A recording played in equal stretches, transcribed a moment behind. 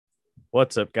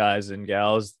What's up, guys and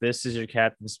gals? This is your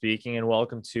captain speaking, and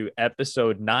welcome to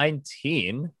episode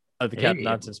 19 of the Captain Hey,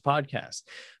 Nonsense podcast.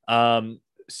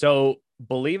 So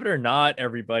believe it or not,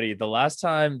 everybody, the last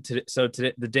time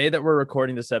today, the day that we're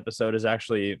recording this episode is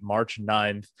actually March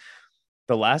 9th.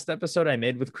 The last episode I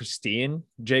made with Christine,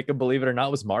 Jacob, believe it or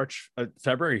not, was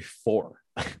February 4th.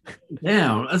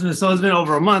 damn, it's been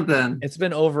over a month then. It's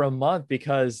been over a month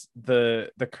because the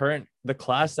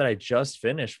class that I just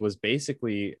finished was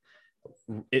basically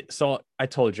it. So I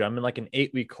told you I'm in like an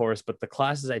 8-week course, but the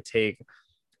classes I take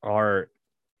are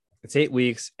it's 8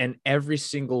 weeks, and every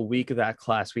single week of that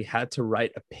class we had to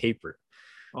write a paper.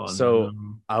 Oh So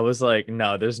no, I was like,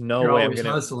 no, there's no you're way I'm always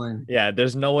gonna hustling.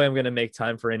 there's no way I'm gonna make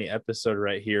time for any episode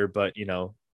right here. But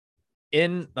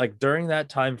in like during that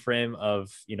time frame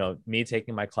of me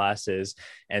taking my classes,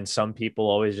 and some people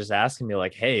always just asking me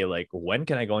like, hey, like, when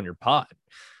can I go on your pod?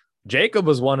 Jacob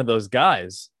was one of those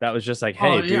guys that was just like, Oh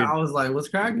hey, yeah, dude, I was like, what's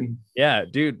cracking? yeah,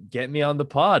 dude, get me on the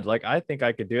pod. Like, I think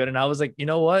I could do it. And I was like, you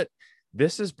know what?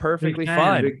 This is Big perfectly fan,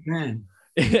 fine. big fan.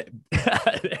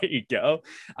 There you go.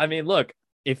 I mean, look,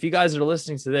 if you guys are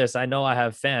listening to this, I know I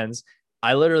have fans.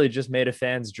 I literally just made a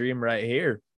fan's dream right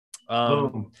here.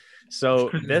 Boom, it's So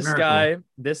Christmas this miracle.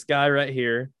 guy right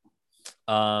here,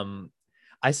 um,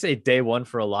 I say day one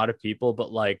for a lot of people,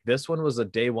 but like this one was a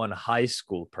day one high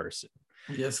school person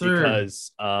Yes, sir.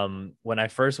 because when I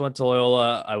first went to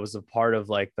Loyola, I was a part of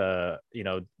like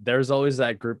there's always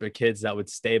that group of kids that would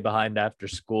stay behind after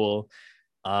school,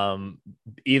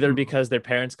 either because their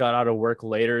parents got out of work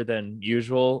later than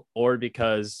usual, or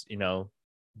because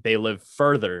they live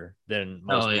further than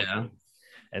Oh most yeah, people.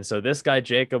 And so this guy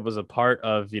Jacob was a part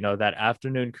of that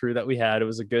afternoon crew that we had. It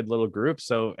was a good little group.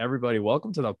 So everybody,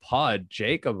 welcome to the pod,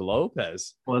 Jacob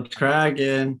Lopez. what's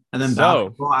cracking? And then So,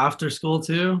 basketball after school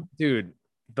too. dude,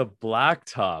 the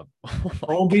blacktop. Oh my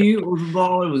Colby was the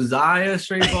ball. It was Zaya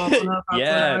straight balling god. up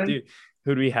Yeah, outside. dude.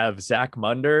 Who do we have? Zach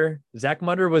Munder. Zach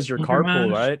Munder was your Hunter carpool,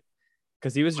 mash. right?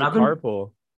 Because he was What your happened?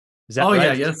 carpool. Zach, Oh yeah,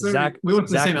 right? yes sir. Zach We went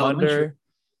to the Zach same elementary. Munder.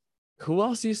 Who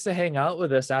else used to hang out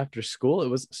with us after school? It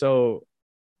was so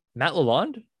Matt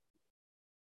Lalonde.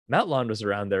 Matt Lalonde was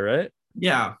around there, right?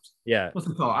 Yeah. Yeah. What's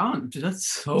it called? I don't. Dude, that's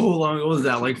so long ago. Was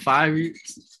that like 5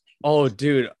 years? Oh,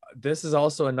 dude, this is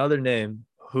also another name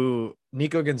who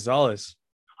Nico Gonzalez.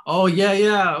 Oh yeah,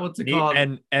 yeah. What's it called?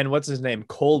 And what's his name?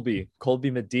 Colby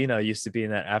Medina used to be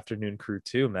in that afternoon crew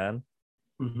too, man.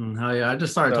 Hell yeah! I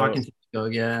just started So talking to you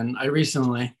again. I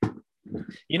recently.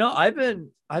 I've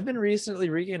been recently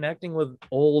reconnecting with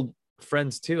old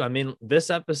friends too. I mean, this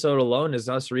episode alone is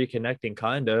us reconnecting,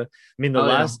 kinda. I mean, the Oh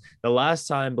yeah. last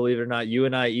time, believe it or not, you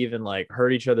and I even like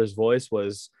heard each other's voice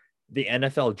was the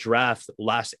NFL draft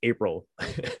last April.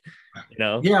 you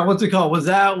know, Yeah. What's it called? Was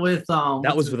that with that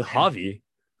What's was his with name? Javi,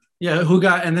 Yeah. Who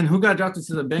got drafted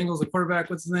to the Bengals? The quarterback.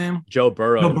 What's his name? Joe Joe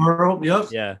Burrow. Burrow. Yep.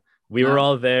 Yeah, we were Yeah.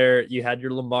 all there. You had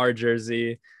your Lamar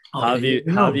jersey. Oh yeah.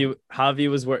 You know. Javi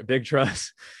was wearing big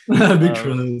trust. Big Um,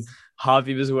 trust.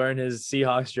 Javi was wearing his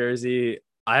Seahawks jersey.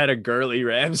 I had a girly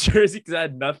Rams jersey because I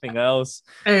had nothing else.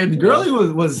 And You know,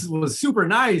 Gurley was super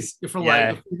nice for like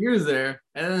a yeah, few years there,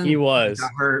 and he then he was.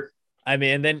 got hurt. I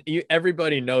mean, and then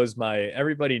everybody knows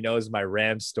my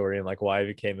Rams story and like why I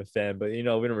became a fan. But we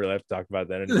don't really have to talk about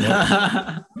that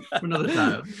anymore. For another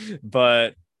time.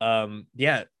 But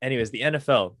yeah. Anyways, the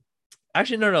NFL.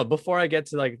 Actually, no. Before I get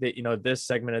to like the this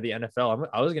segment of the NFL,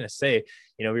 I was gonna say,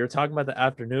 we were talking about the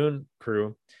afternoon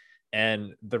crew,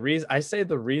 and the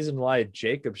reason why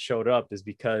Jacob showed up is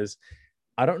because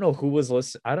I don't know who was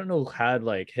listening. I don't know who had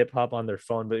like hip hop on their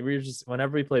phone, but we were just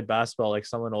whenever we played basketball, like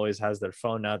someone always has their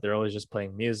phone out. They're always just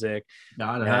playing music,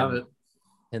 Gotta have and it.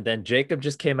 and then Jacob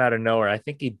just came out of nowhere. I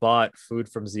think he bought food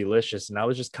from Zelicious, and I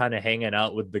was just kind of hanging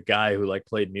out with the guy who like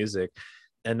played music,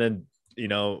 and then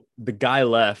the guy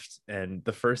left, and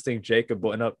the first thing Jacob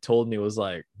went up told me was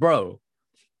like, "Bro,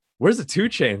 where's the 2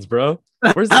 Chainz, bro?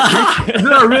 Where's the 2 Chainz?"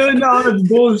 No, really? No, that's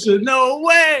bullshit. No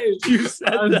way. You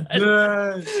said I'm dead.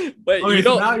 that, but Okay,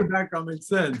 so now your background makes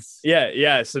sense.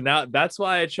 yeah. So now that's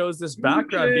why I chose this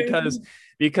background Okay.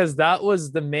 because that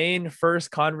was the main first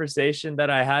conversation that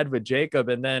I had with Jacob,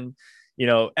 and then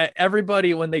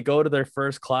everybody when they go to their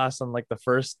first class on like the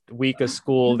first week of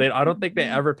school, I don't think they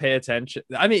ever pay attention.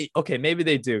 I mean, okay, maybe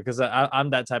they do because I'm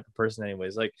that type of person,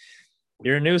 anyways. Like,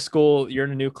 you're in a new school, you're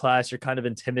in a new class, you're kind of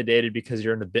intimidated because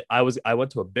you're in a bit. I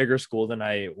went to a bigger school than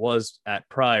I was at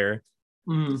prior,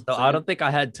 so I Same. don't think I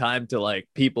had time to like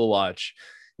people watch,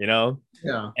 you know.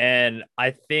 Yeah. And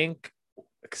I think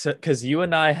because you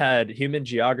and I had human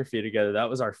geography together, that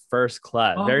was our first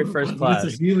class, Oh, very first Mr.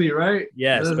 class. Healy, right?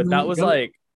 Yes, but that was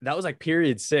like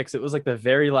period 6. It was like the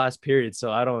very last period. So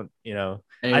I don't, Hey,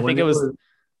 I when think it it was was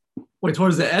Wait,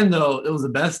 towards the end though, it was the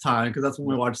best time because that's when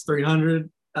we watched 300.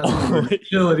 That's when we were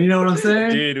chilling. You know what I'm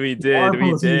saying? Dude, we Our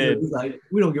did. He's like,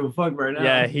 we don't give a fuck right now.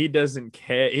 Yeah, he doesn't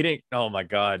care. He didn't. Oh my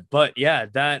god. But yeah,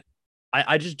 that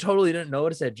I just totally didn't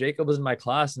notice that Jacob was in my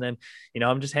class, and then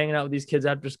I'm just hanging out with these kids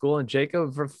after school, and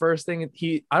Jacob for first thing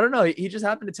I don't know, he just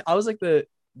happened to. I was like the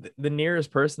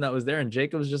nearest person that was there, and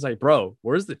Jacob was just like, bro,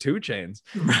 where's the 2 Chainz?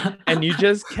 And you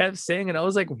just kept saying, and I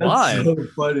was like, why? That's so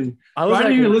funny. I was I like,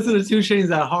 didn't even listen to 2 Chainz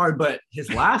that hard, but his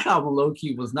last album low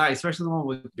key was nice, especially the one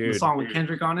with the song with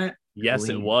Kendrick on it. Yes,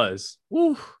 it was.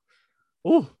 Ooh.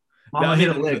 Mama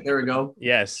hit a lick. There we go.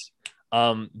 Yes.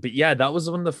 But yeah, that was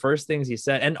one of the first things he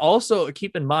said. And also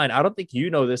keep in mind, I don't think you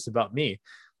know this about me.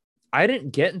 I didn't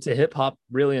get into hip hop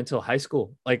really until high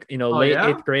school, like late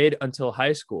 8th grade until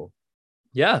high school.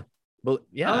 Yeah. Well,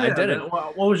 yeah, I didn't.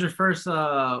 What was your first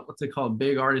what's it called?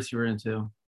 Big artist you were into?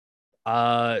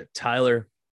 Tyler. Tyler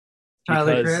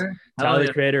Creator?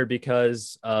 Tyler Creator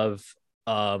because of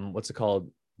what's it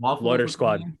called? Loiter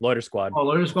Squad. Loiter Squad. Oh,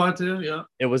 Loiter Squad too. Yeah.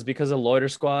 It was because of Loiter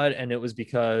Squad, and it was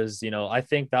because I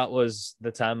think that was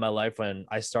the time in my life when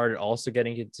I started also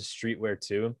getting into streetwear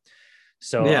too.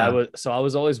 So yeah. I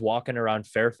was always walking around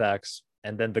Fairfax,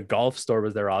 and then the golf store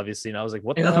was there, obviously, and I was like,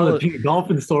 "What the hell?" That's what the Pink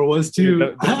Dolphin store was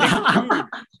too.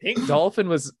 Pink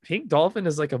Dolphin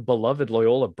is like a beloved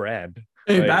Loyola brand.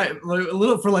 Hey, like a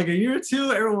little for like a year or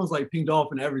two, everyone was like Pink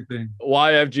Dolphin everything.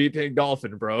 YFG Pink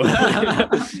Dolphin, bro.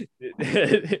 I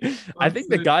think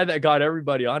the guy that got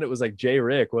everybody on it was like Jay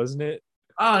Rick, wasn't it?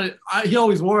 He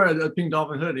always wore a Pink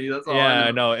Dolphin hoodie. That's all. Yeah,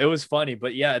 I know. It was funny,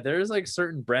 but yeah, there's like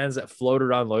certain brands that float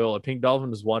around Loyola. Pink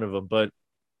Dolphin was one of them, but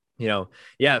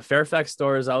yeah, Fairfax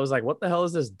stores. I was like, what the hell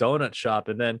is this donut shop?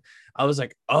 And then I was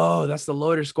like, oh, that's the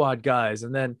Loiter Squad guys.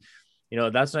 And then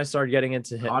that's when I started getting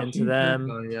into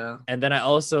them. Yeah. And then I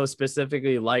also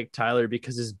specifically liked Tyler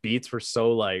because his beats were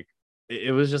so like,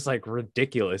 it was just like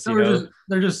ridiculous. They're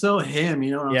just so him,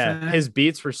 you know what I'm saying? His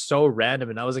beats were so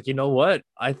random. And I was like, you know what?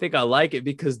 I think I like it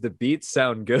because the beats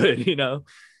sound good,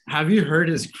 Have you heard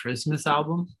his Christmas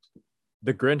album?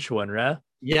 The Grinch one, right?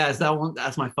 Yeah, it's that one.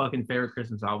 That's my fucking favorite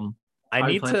Christmas album. I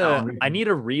need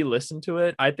to re-listen to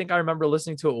it. I think I remember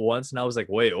listening to it once and I was like,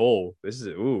 wait, this is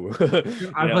ooh.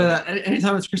 I play that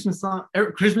anytime it's Christmas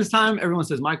time, everyone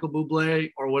says Michael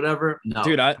Bublé or whatever. No,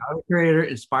 dude, Tyler Creator,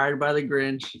 inspired by the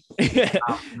Grinch.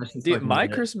 Dude, my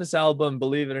Christmas album,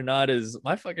 believe it or not, is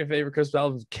my fucking favorite Christmas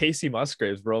album is Casey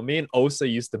Musgraves, bro. Me and Osa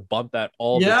used to bump that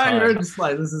all the time. Yeah, you're just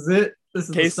like, this is it.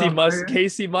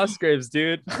 Casey Musgraves,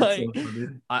 dude. Like,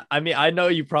 I mean, I know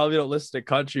you probably don't listen to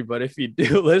country, but if you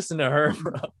do listen to her,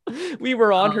 bro, we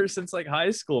were on her since like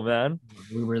high school, man.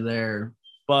 We were there.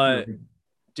 But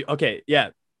okay, yeah.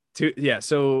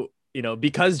 So,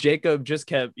 because Jacob just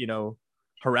kept,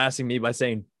 harassing me by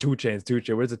saying 2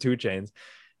 Chainz, where's the 2 Chainz?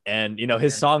 And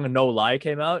his song No Lie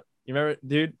came out. You remember,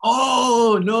 dude?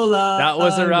 Oh, No Lie.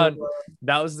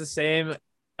 That was the same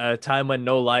time when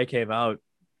No Lie came out.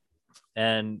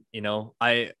 And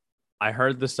I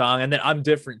heard the song, and then I'm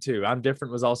Different too. I'm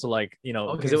Different was also like,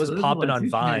 because it was popping on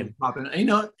Vine.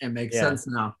 It makes sense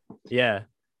now. Yeah.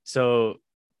 So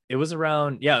it was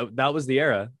around, that was the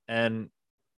era. And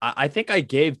I think I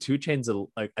gave 2 Chainz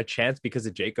a chance because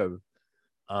of Jacob.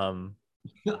 I'm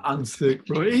sick,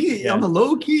 bro. I'm a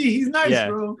low key. He's nice,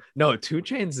 bro. No, 2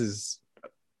 Chainz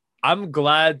I'm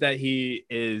glad that he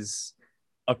is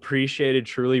appreciated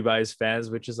truly by his fans,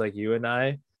 which is like you and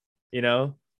I.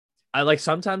 I like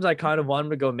sometimes I kind of want him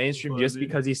to go mainstream just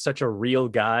because he's such a real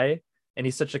guy and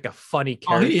he's such like a funny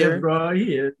character. He is, bro.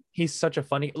 He is. He's such a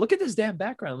funny. Look at this damn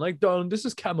background. Like, don't. This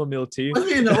is chamomile tea. Was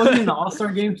he in the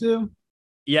All-Star game too?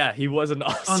 Yeah, he was an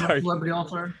All-Star. Celebrity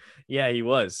All-Star. Yeah, he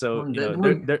was. So is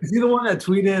he the one that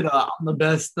tweeted I'm the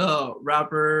best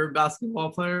rapper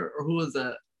basketball player, or who was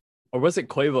that? Or was it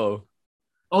Quavo?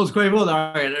 Oh, it's Quavo.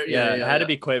 All right. Yeah, it had to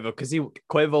be Quavo because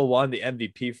Quavo won the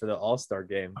MVP for the All-Star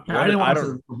game. Okay, I didn't watch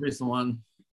the recent one.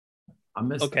 I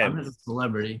missed a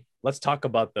celebrity. Let's talk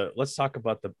about the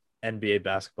NBA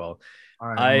basketball. All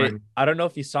right, I don't know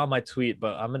if you saw my tweet,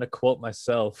 but I'm gonna quote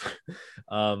myself.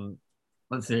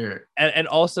 Let's hear it. And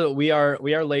also we are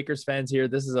Lakers fans here.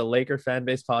 This is a Laker fan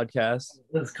based podcast.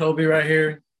 That's Kobe right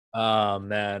here. Oh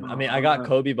man, I mean, I got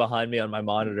Kobe behind me on my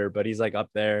monitor, but he's like up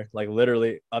there, like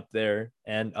literally up there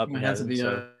and up in heaven.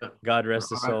 So God rest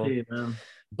his soul. Man.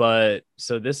 But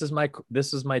so this is my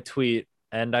tweet,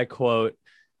 and I quote,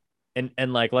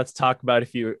 and like, let's talk about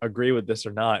if you agree with this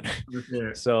or not.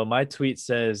 So my tweet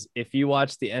says, if you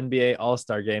watch the NBA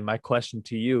All-Star game, my question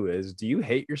to you is, do you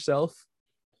hate yourself?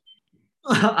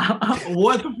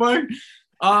 What the fuck?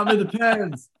 It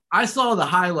depends. I saw the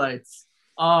highlights.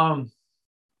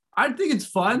 I think it's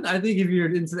fun. I think if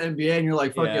you're into the NBA and you're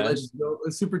like, fuck it, let's just go.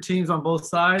 Let's super teams on both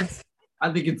sides.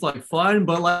 I think it's like fun,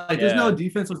 but like there's no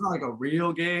defense. So it's not like a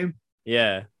real game.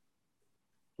 Yeah.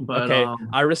 But okay,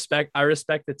 I respect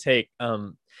the take.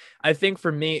 I think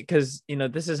for me, because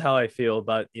this is how I feel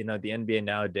about the NBA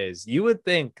nowadays. You would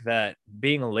think that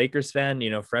being a Lakers fan,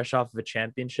 fresh off of a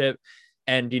championship,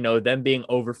 and them being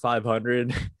over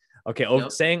 500. Okay,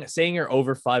 saying you're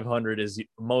over 500 is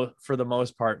for the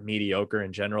most part mediocre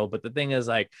in general. But the thing is,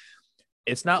 like,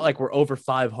 it's not like we're over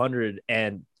 500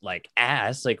 and like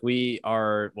ass. Like, we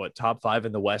are top 5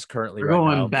 in the West currently. We're right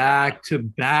going now. back to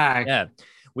back. Yeah,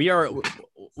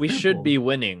 we should be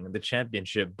winning the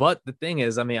championship. But the thing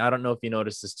is, I mean, I don't know if you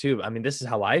noticed this too. I mean, this is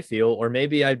how I feel, or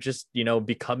maybe I'm just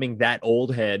becoming that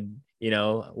old head.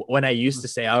 When I used to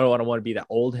say I don't want to be that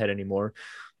old head anymore.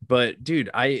 But dude,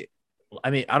 I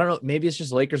mean, I don't know. Maybe it's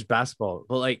just Lakers basketball,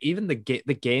 but like even the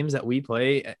games that we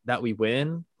play that we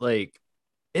win, like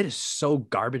it is so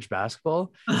garbage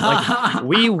basketball. Like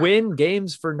we win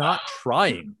games for not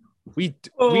trying. We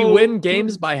win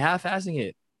games by half-assing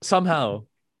it somehow.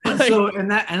 So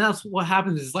that's what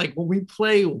happens is like when we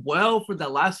play well for the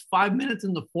last 5 minutes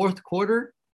in the fourth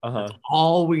quarter. That's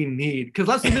all we need. Because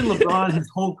that's been LeBron his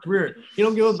whole career. He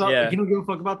don't give a he don't give a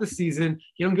fuck about the season.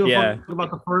 He don't give a fuck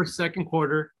about the first, second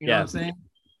quarter. You know what I'm saying?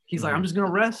 He's like, I'm just gonna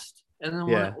rest, and then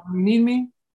when you need me,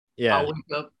 I'll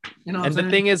wake up. And the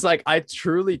thing is, like, I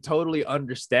truly, totally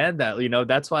understand that.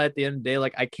 That's why at the end of the day,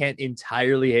 like, I can't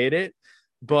entirely hate it.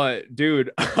 But dude,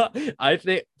 I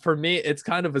think for me, it's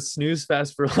kind of a snooze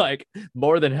fest for like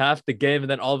more than half the game.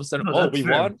 And then all of a sudden, we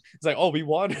won. It's like, we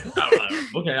won.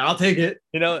 Okay, I'll take it.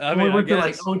 I mean, we went to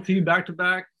like OT back to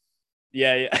back.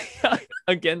 Yeah.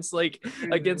 against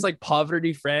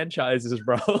poverty franchises,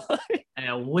 bro. And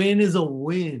a win is a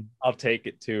win. I'll take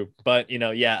it too. But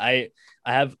I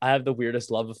have the weirdest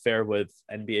love affair with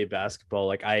NBA basketball.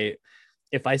 Like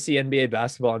if I see NBA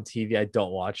basketball on TV, I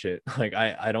don't watch it. Like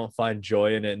I don't find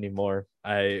joy in it anymore.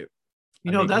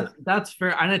 That's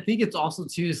fair. And I think it's also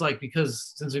too is like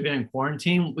because since we've been in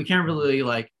quarantine, we can't really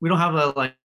we don't have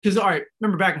a because all right,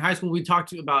 remember back in high school we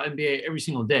talked about NBA every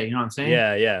single day, you know what I'm saying?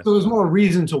 Yeah. So there's more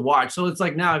reason to watch. So it's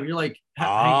like now if you're like you know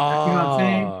what I'm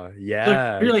saying? Yeah.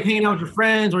 So if you're like hanging out with your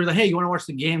friends or you're like, hey, you want to watch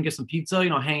the game, get some pizza,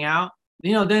 hang out,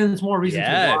 then it's more reason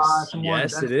to watch.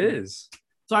 Yes, it is.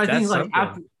 So I think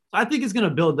I think it's going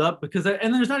to build up because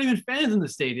there's not even fans in the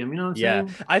stadium. You know what I'm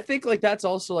saying? I think that's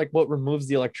also like what removes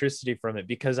the electricity from it,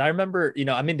 because I remember,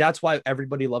 I mean, that's why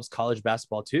everybody loves college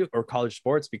basketball too, or college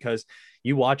sports, because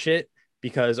you watch it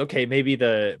because, okay, maybe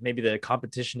the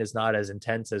competition is not as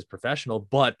intense as professional,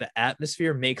 but the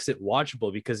atmosphere makes it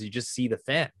watchable because you just see the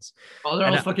fans. Oh, they're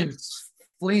all fucking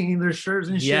flinging their shirts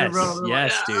and shit, bro.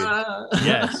 Yes, dude.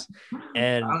 Yes.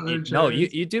 And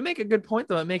you do make a good point,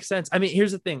 though. It makes sense. I mean,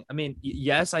 here's the thing. I mean,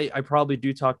 yes, I probably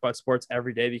do talk about sports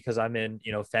every day because I'm in,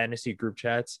 fantasy group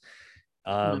chats.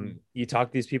 You talk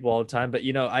to these people all the time, but,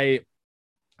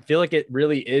 I feel like it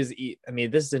really is. I mean,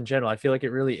 this is in general. I feel like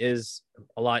it really is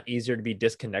a lot easier to be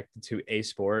disconnected to a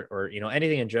sport or,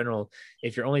 anything in general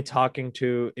if you're only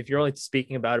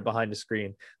speaking about it behind a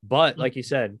screen. But like you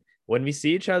said, when we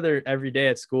see each other every day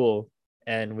at school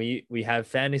and we have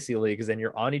fantasy leagues and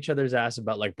you're on each other's ass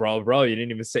about like, bro, you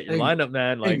didn't even set your lineup,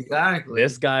 man. Like, exactly.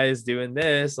 This guy is doing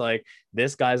this, like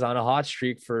this guy's on a hot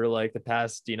streak for like the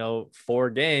past, 4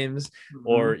 games,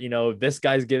 or, this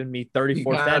guy's giving me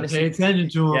 34 fantasy. Pay attention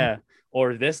to him. Yeah.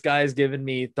 Or this guy's giving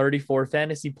me 34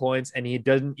 fantasy points and he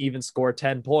doesn't even score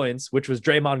 10 points, which was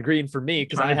Draymond Green for me.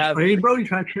 Cause I have trade, bro. You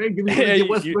trying to trade? Give me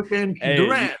Westbrook and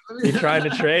Durant. You trying to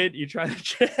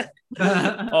trade?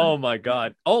 Oh my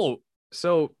God. Oh,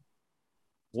 so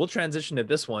we'll transition to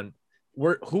this one.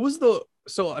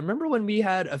 So I remember when we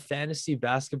had a fantasy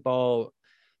basketball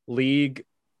league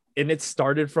and it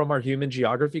started from our human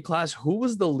geography class. Who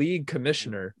was the league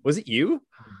commissioner? Was it you?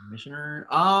 Commissioner?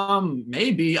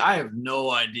 Maybe. I have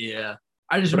no idea.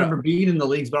 I just remember being in the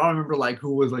leagues, but I don't remember like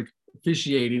who was like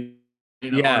officiating,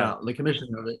 the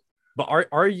commissioner of it. But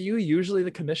are you usually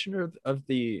the commissioner of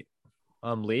the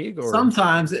league? Or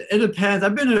sometimes it depends.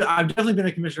 I've definitely been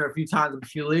a commissioner a few times in a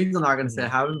few leagues. I'm not gonna say I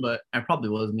haven't, but it probably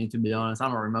was me, to be honest. I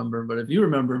don't remember, but if you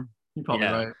remember, you're probably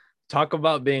right. Talk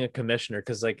about being a commissioner,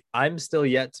 because like I'm still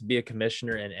yet to be a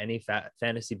commissioner in any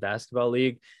fantasy basketball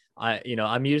league.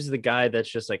 I'm usually the guy that's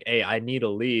just like, hey, I need a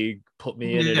league, put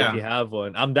me in it if you have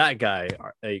one. I'm that guy.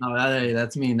 Like,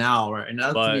 that's me now, right?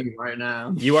 That's me right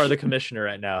now. You are the commissioner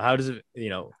right now. How does it,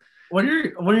 when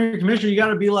you're a commissioner, you got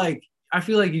to be like, I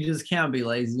feel like you just can't be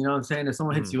lazy. You know what I'm saying? If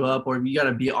someone hits you up, or you got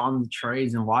to be on the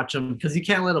trades and watch them, because you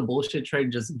can't let a bullshit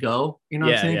trade just go. You know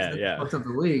what I'm saying? Yeah. Fucks up the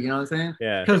league. You know what I'm saying?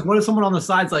 Yeah. Because what if someone on the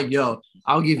side's like, "Yo,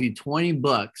 I'll give you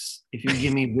 $20 if you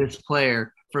give me this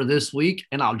player for this week,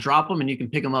 and I'll drop them, and you can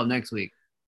pick them up next week."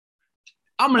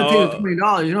 I'm gonna take the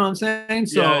 $20. You know what I'm saying?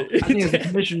 So I think as a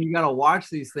commissioner, you gotta watch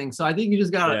these things. So I think you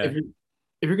just gotta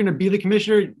if you're gonna be the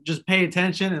commissioner, just pay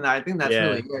attention. And I think that's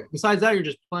really it. Besides that, you're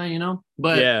just playing, you know.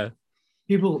 But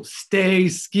people stay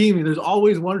scheming. There's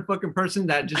always one fucking person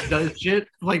that just does shit.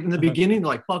 Like in the beginning, they're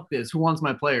like, "Fuck this. Who wants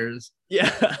my players?"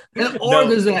 Yeah. Or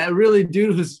there's a really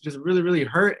dude who's just really, really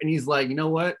hurt, and he's like, "You know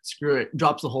what? Screw it."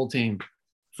 Drops the whole team.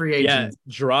 Free agents.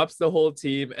 Yeah, drops the whole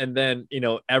team, and then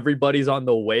everybody's on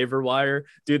the waiver wire.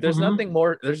 Dude, there's nothing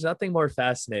more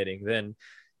fascinating than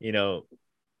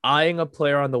eyeing a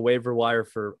player on the waiver wire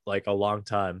for like a long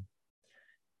time.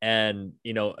 And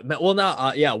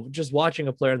just watching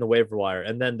a player on the waiver wire,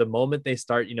 and then the moment they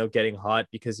start getting hot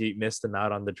because you missed them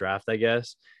out on the draft, I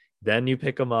guess, then you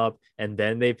pick them up, and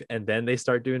then they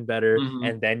start doing better,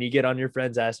 and then you get on your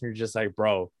friend's ass and you're just like,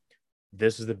 bro,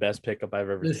 this is the best pickup I've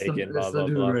ever taken. Blah blah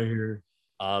blah. Right here.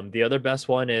 The other best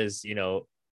one is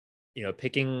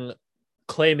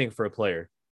claiming for a player.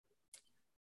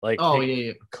 Like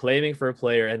claiming for a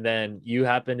player, and then you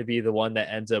happen to be the one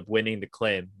that ends up winning the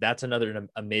claim. That's another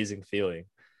amazing feeling.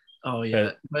 Oh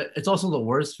yeah, but it's also the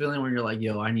worst feeling when you're like,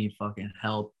 "Yo, I need fucking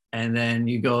help," and then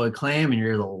you go and claim, and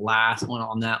you're the last one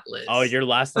on that list. Oh, you're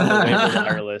last on the waiver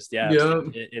wire list. Yeah, yep.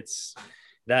 It's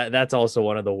that's also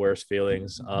one of the worst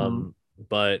feelings.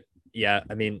 But yeah,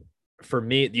 I mean, for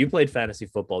me, you played fantasy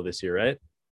football this year, right?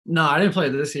 No, I didn't play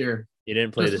this year. You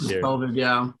didn't play this year. COVID,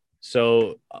 yeah.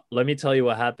 So let me tell you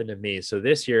what happened to me. So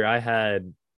this year I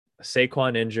had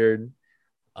Saquon injured.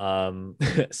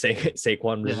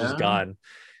 Saquon was just gone.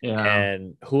 Yeah.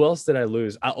 And who else did I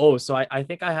lose? So I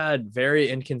think I had very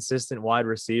inconsistent wide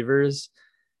receivers.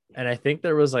 And I think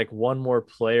there was like one more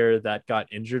player that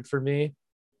got injured for me.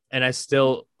 And I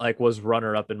still was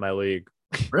runner up in my league.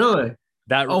 Really?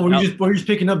 Were you just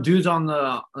picking up dudes on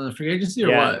the free agency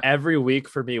or what? Every week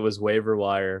for me was waiver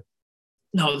wire.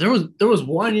 No, there was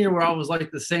one year where I was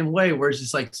like the same way, where it's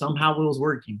just like somehow it was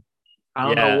working. I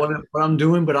don't know what I'm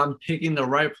doing, but I'm picking the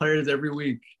right players every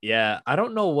week. Yeah, I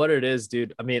don't know what it is,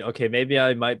 dude. I mean, okay, maybe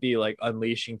I might be like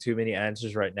unleashing too many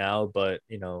answers right now, but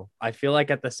I feel like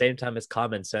at the same time it's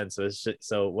common sense. So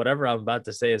so whatever I'm about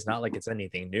to say is not like it's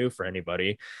anything new for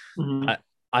anybody. Mm-hmm.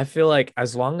 I feel like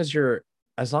as long as you're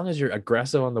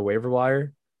aggressive on the waiver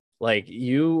wire, like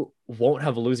you won't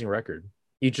have a losing record.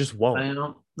 You just won't. I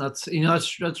know that's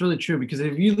really true, because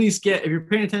if you're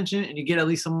paying attention and you get at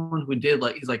least someone who did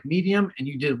he's like medium and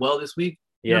you did well this week,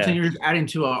 you know what I'm saying? You're just adding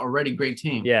to a already great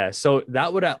team. Yeah. So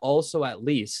that would also at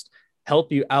least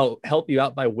help you out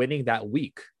by winning that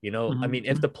week. I mean,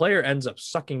 if the player ends up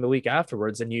sucking the week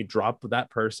afterwards, then you drop that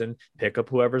person, pick up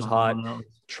whoever's hot,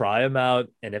 try them out,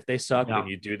 and if they suck, then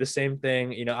you do the same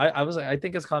thing. I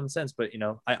think it's common sense, but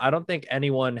I don't think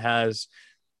anyone has,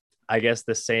 I guess,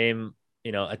 the same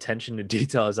attention to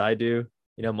detail as I do.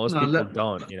 Most people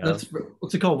don't. That's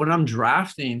what's it called when I'm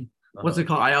drafting. What's it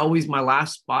called? My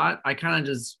last spot, I kind of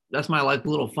just, that's my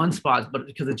little fun spots, but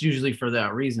because it's usually for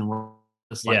that reason where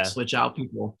just switch out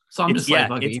people. So I'm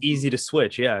it's easy to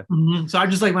switch. Yeah. Mm-hmm. So I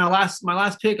just my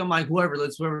last pick, I'm like, whoever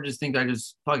just think I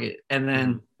just fuck it. And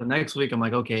then the next week I'm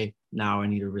like, okay, now I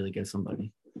need to really get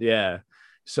somebody. Yeah.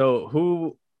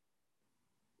 So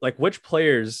which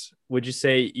players would you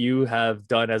say you have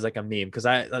done as like a meme? Because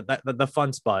the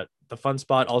fun spot,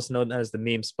 also known as the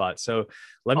meme spot. So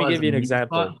let me give you an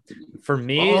example. For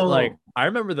me, I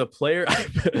remember the player.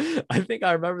 I think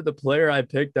I remember the player I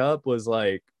picked up was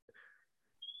like,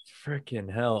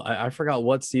 freaking hell. I forgot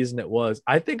what season it was.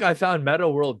 I think I found Meta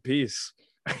World Peace.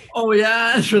 Oh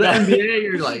yeah, for the NBA,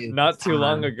 you're like, not too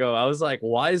long ago. I was like,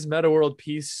 why is Meta World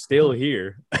Peace still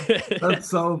here? That's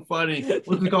so funny.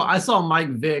 What's it called? I saw Mike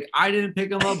Vick. I didn't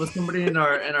pick him up, but somebody in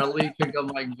our league picked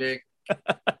up Mike Vick.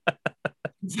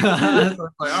 So all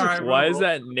right, why is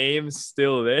that name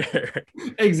still there?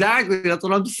 Exactly. That's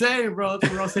what I'm saying, bro.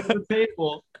 That's what I'm saying on the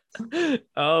table.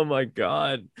 Oh my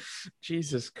God,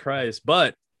 Jesus Christ!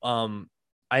 But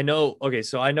I know. Okay,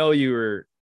 so I know you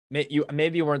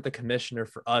maybe you weren't the commissioner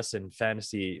for us in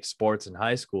fantasy sports in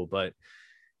high school, but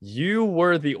you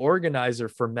were the organizer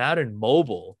for Madden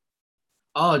Mobile.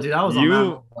 Oh, dude, I was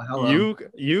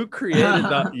you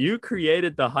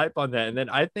created the hype on that, and then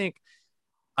I think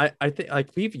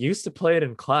we used to play it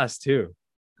in class too.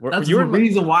 That's the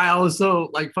reason why I was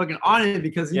so fucking on it,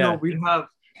 because you know we'd have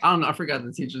I don't know, I forgot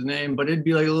the teacher's name, but it'd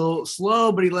be like a little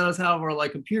slow, but he let us have our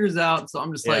like computers out. So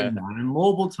I'm just like Madden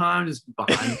mobile time, just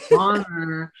behind the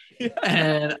monitor.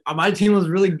 And my team was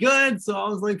really good. So I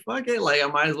was like, fuck it. Like I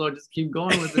might as well just keep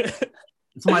going with it.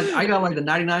 So I got like the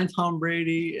 99 Tom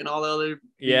Brady and all the other.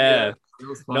 Yeah.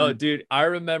 No, dude, I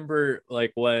remember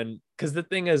like because the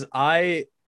thing is, I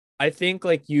think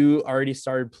like you already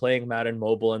started playing Madden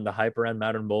Mobile and the hype around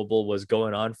Madden Mobile was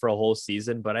going on for a whole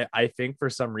season. But I think for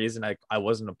some reason I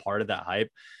wasn't a part of that hype.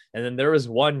 And then there was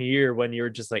one year when you were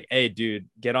just like, hey, dude,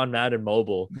 get on Madden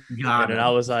Mobile. And then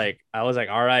I was like,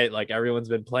 all right, like everyone's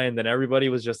been playing. Then everybody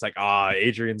was just like,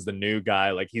 Adrian's the new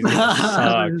guy. Like he's gonna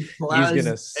suck. He's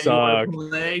gonna suck.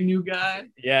 Play new guy.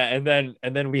 Yeah.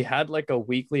 And then we had like a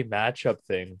weekly matchup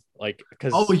thing. Like,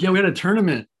 because we had a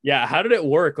tournament. Yeah, how did it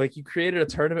work? Like you created a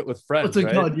tournament with friends,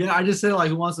 right? Called? Yeah, I just said like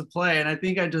who wants to play, and I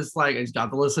think I just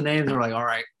got the list of names and we're like, all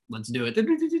right, let's do it. And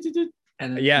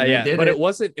but it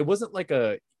wasn't like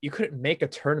you couldn't make a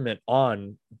tournament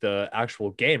on the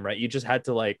actual game, right? You just had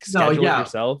to like schedule it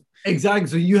yourself. Exactly.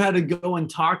 So you had to go and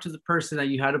talk to the person that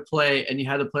you had to play, and you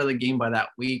had to play the game by that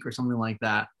week or something like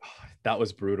that. That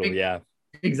was brutal. Yeah,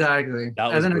 exactly.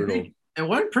 That was brutal. I think it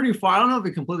went pretty far. I don't know if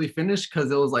it completely finished because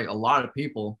it was like a lot of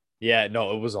people. Yeah,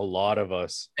 no, it was a lot of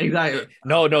us. Exactly.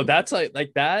 No, that's like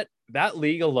that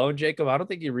league alone, Jacob. I don't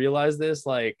think you realize this.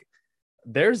 Like,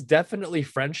 there's definitely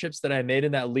friendships that I made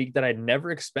in that league that I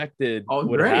never expected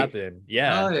would happen.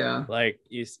 Yeah. Oh yeah. Like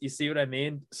you see what I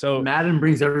mean? So Madden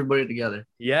brings everybody together.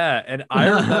 Yeah. And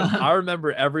I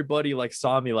remember everybody like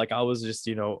saw me like I was just,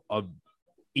 a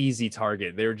easy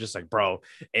target. They were just like, bro,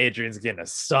 Adrian's gonna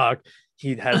suck.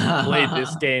 He hasn't played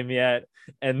this game yet.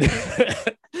 And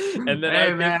then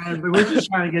hey man, we're just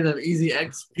trying to get an easy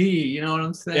XP, you know what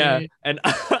I'm saying? Yeah. And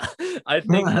I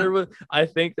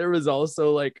think there was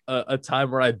also like a time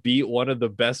where I beat one of the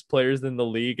best players in the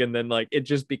league, and then like it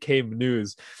just became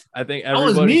news. I think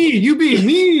everybody. That was me. You beat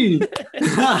me, dude.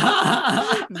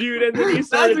 And then you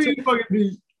started. That's you fucking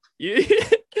beat. You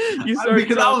started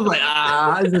because I was like,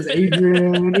 this is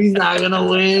Adrian. He's not gonna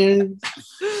win.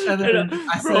 And then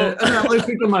I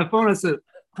picked up my phone. I said,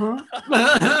 huh?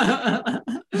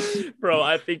 Bro,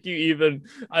 I think you even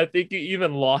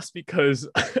lost because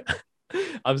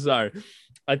I'm sorry.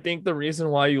 I think the reason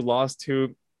why you lost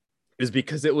too is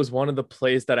because it was one of the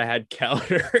plays that I had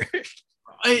countered.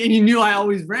 And you knew I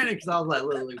always ran it because I was like,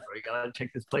 literally, bro, you gotta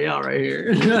check this play out right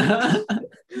here.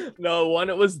 No, one,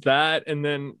 it was that, and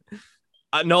then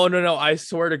no. I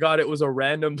swear to God, it was a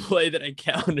random play that I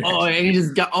countered. Oh, and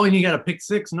you got a pick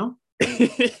six, no?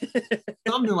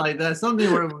 Something like that.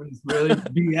 Something where it was really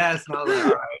BS. And I was like,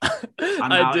 all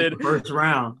right. I did first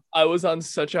round. I was on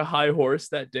such a high horse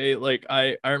that day. Like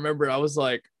I remember I was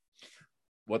like,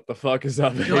 what the fuck is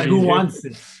up? Like, who wants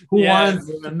it? Who wants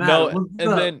it? No,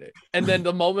 and then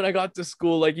the moment I got to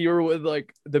school, like you were with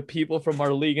like the people from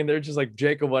our league, and they're just like,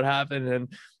 Jacob, what happened? And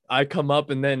I come up,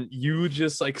 and then you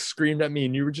just like screamed at me,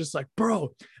 and you were just like,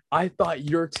 bro, I thought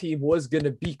your team was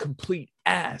gonna be complete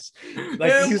ass.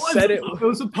 Like you said it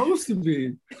was supposed to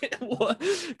be.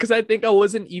 Because I think I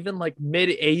wasn't even like mid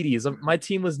 80s. My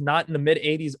team was not in the mid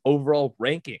 80s overall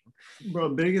ranking.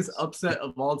 Bro, biggest upset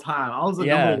of all time. I was the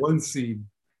number 1 seed.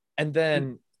 And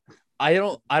then I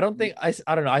don't know.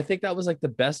 I think that was like the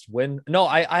best win. No,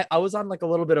 I was on like a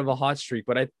little bit of a hot streak,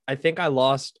 but I think I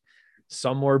lost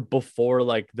somewhere before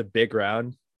like the big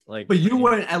round. Like, but you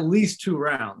went at least 2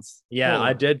 rounds. Yeah,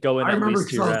 I did go in at least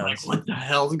 2 rounds. Like, what the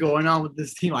hell's going on with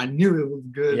this team? I knew it was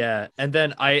good. Yeah, and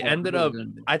then I ended up.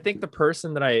 I think the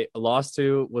person that I lost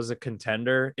to was a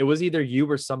contender. It was either you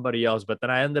or somebody else, but then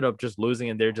I ended up just losing,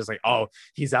 and they're just like, "Oh,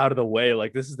 he's out of the way.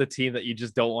 Like this is the team that you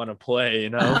just don't want to play," you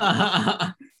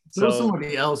know. So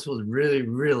somebody else was really,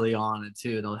 really on it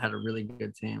too. They had a really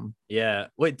good team. Yeah.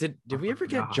 Wait, did we ever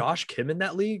get Josh Kim in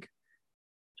that league?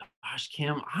 Josh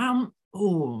Kim,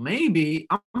 maybe.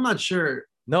 I'm not sure.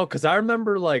 No, because I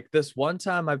remember like this one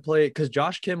time I played because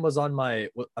Josh Kim was on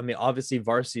obviously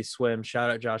varsity swim. Shout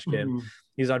out Josh Kim. Mm-hmm.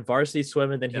 He's on varsity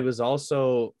swim, and then he was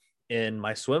also in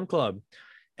my swim club.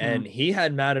 And he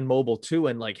had Madden Mobile too,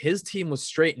 and like his team was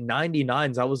straight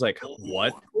 99s. I was like,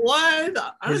 what? What?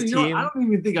 I don't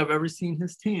even think I've ever seen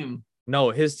his team.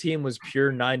 No, his team was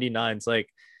pure 99s. Like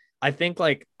I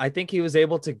think he was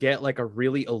able to get like a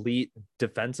really elite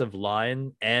defensive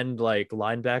line and like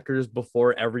linebackers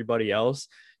before everybody else.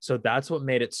 So that's what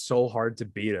made it so hard to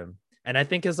beat him. And I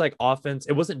think his like offense,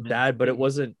 it wasn't bad, but it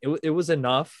was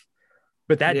enough.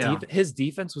 But his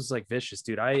defense was like vicious,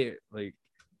 dude.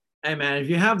 Hey man, if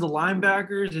you have the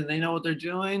linebackers and they know what they're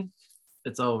doing,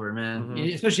 it's over, man.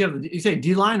 Mm-hmm. Especially you say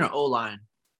D line or O line.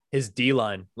 his D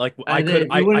line. Like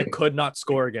And I could not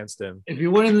score against him. If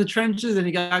you went in the trenches and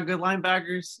you got good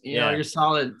linebackers, you know, you're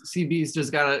solid. CB's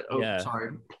just gotta. Oh,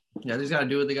 sorry. Yeah, they just gotta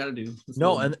do what they gotta do.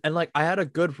 No, and like I had a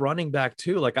good running back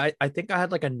too. Like I think I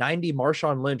had like a 90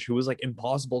 Marshawn Lynch who was like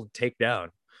impossible to take down.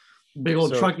 Big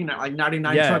old trucking, like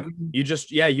 99 trucking. You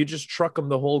just truck him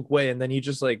the whole way, and then he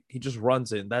just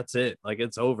runs it. And that's it. Like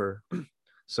it's over.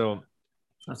 So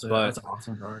that's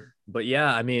awesome card. But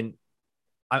yeah, I mean,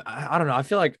 I don't know. I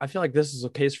feel like this is a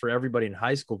case for everybody in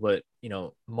high school, but you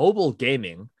know, mobile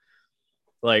gaming,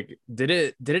 like did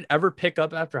it ever pick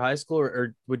up after high school,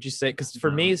 or would you say, because for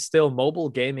me still mobile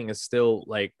gaming is still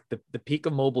like the peak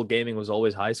of mobile gaming was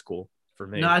always high school for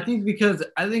me. No, I think because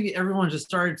everyone just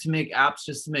started to make apps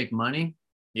just to make money.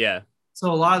 Yeah.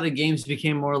 So a lot of the games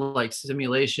became more like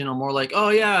simulation, or more like, oh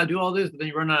yeah, do all this, but then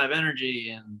you run out of energy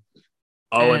and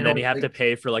then you have to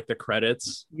pay for like the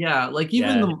credits. Yeah, like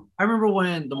even I remember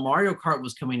when the Mario Kart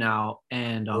was coming out,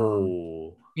 and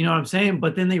you know what I'm saying?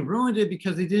 But then they ruined it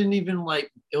because they didn't even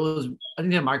like, it was, I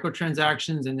think they had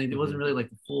microtransactions, and it wasn't really like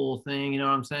the full thing, you know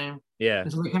what I'm saying? Yeah. And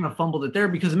so they kind of fumbled it there,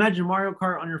 because imagine Mario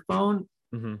Kart on your phone,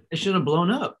 it should have blown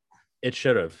up. It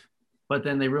should have. But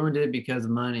then they ruined it because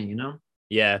of money, you know?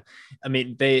 Yeah. I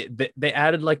mean, they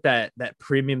added like that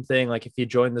premium thing. Like if you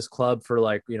join this club for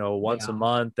like, you know, once a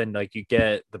month, and like you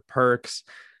get the perks.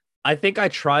 I think I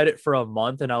tried it for a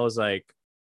month and I was like,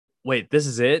 wait, this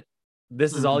is it?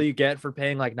 This is all you get for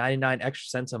paying like 99 extra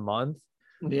cents a month?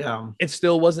 Yeah. It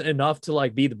still wasn't enough to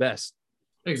like be the best.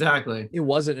 Exactly. It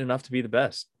wasn't enough to be the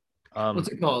best. What's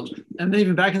it called? And then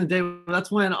even back in the day,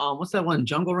 that's when what's that one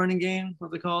jungle running game?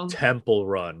 What's it called? Temple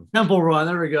Run.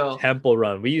 There we go. Temple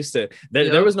Run. We used to.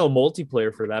 There was no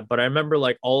multiplayer for that, but I remember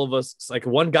like all of us, like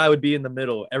one guy would be in the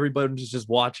middle, everybody was just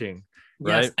watching.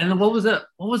 Right. Yes. And then what was that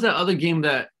other game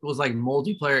that was like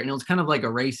multiplayer, and it was kind of like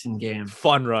a racing game?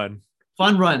 Fun Run.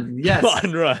 Yes.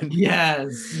 Fun Run.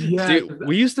 Yes. Dude,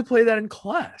 we used to play that in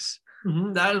class.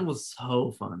 That was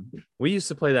so fun. We used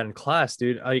to play that in class,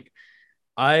 dude. Like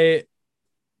and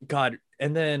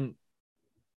then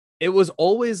there was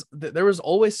always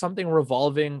something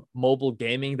revolving mobile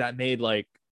gaming that made like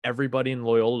everybody in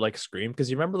Loyola like scream,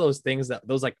 because you remember those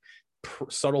like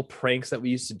subtle pranks that we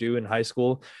used to do in high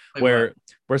school, like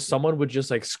where someone would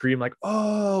just like scream like,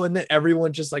 oh, and then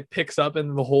everyone just like picks up,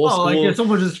 and the whole school, like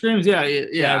someone just screams, yeah.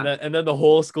 And then the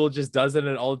whole school just does it,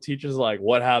 and all the teachers are like,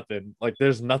 what happened? Like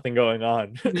there's nothing going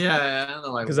on. Yeah.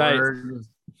 Like,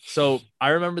 so I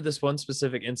remember this one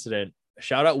specific incident.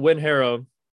 Shout out Win Harrow,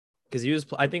 because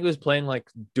I think he was playing like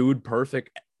Dude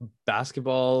Perfect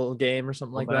basketball game or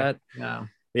something like that.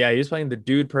 Yeah, he was playing the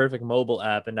Dude Perfect mobile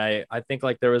app, and I think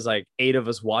like there was like 8 of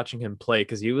us watching him play,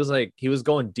 because he was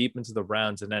going deep into the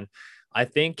rounds, and then I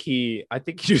think he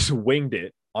just winged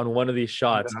it on one of these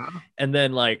shots, and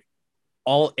then like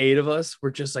all 8 of us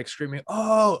were just like screaming,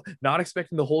 oh, not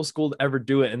expecting the whole school to ever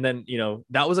do it. And then, you know,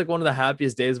 that was like one of the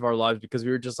happiest days of our lives, because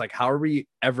we were just like, how are we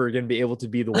ever going to be able to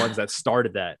be the ones that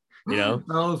started that? You know?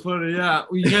 That was funny. Yeah.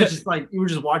 You guys just like, you were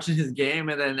just watching his game,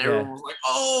 and then everyone was like,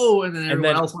 oh, and then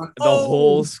everyone else went, oh. The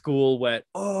whole school went,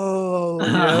 oh.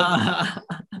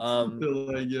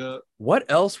 Yeah. What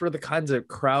else were the kinds of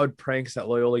crowd pranks that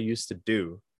Loyola used to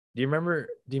do? Do you remember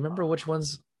which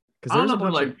ones? I don't know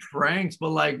about like pranks,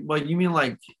 but you mean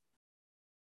like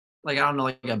I don't know,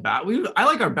 like I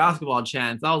like our basketball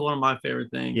chants. That was one of my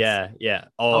favorite things. Yeah.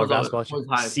 Oh, our basketball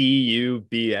chants.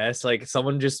 CUBS. Like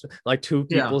someone just like 2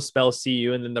 people spell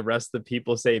CU, and then the rest of the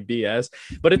people say BS.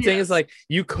 But the thing is, like,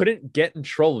 you couldn't get in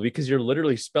trouble because you're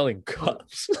literally spelling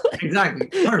Cubs. Exactly.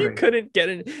 Perfect. You couldn't get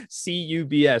in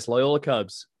CUBS, Loyola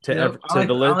Cubs. I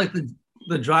like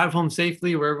the drive home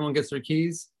safely, where everyone gets their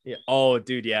keys. Yeah. Oh,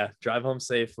 dude. Yeah. Drive home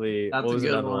safely. That's what was a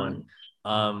good another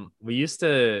one? We used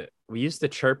to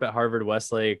chirp at Harvard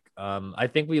Westlake. I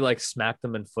think we like smacked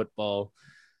them in football.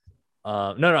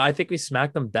 No, I think we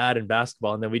smacked them bad in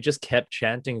basketball, and then we just kept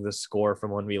chanting the score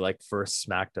from when we like first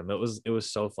smacked them. It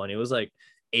was so funny. It was like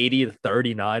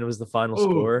 80-39 was the final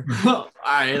score. All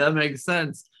right, that makes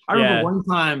sense. I remember one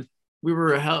time we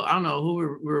were I don't know who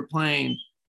we were playing,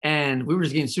 and we were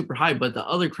just getting super hyped, but the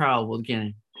other crowd was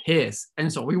getting pissed,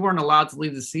 and so we weren't allowed to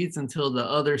leave the seats until the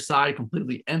other side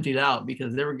completely emptied out,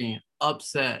 because they were getting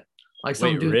upset. Like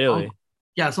some dude,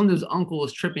 some dude's uncle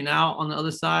was tripping out on the other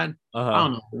side. I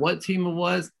don't know what team it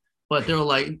was, but they were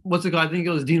like, what's it called? I think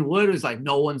it was Dean Wood. It was like,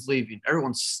 no one's leaving.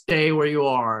 Everyone stay where you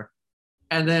are.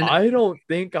 And then I don't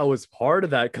think I was part of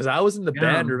that, because I was in the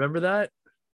band. Remember that?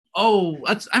 Oh,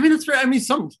 that's fair. I mean,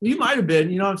 some you might have been,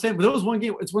 you know what I'm saying? But there was one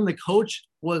game, it's when the coach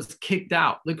was kicked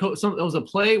out. It was a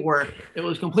play where it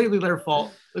was completely their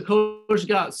fault. The coach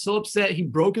got so upset, he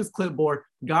broke his clipboard,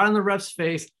 got in the ref's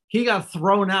face, he got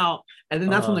thrown out, and then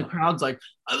that's when the crowd's like,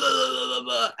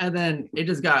 and then it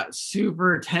just got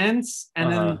super tense.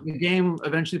 And then the game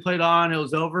eventually played on, it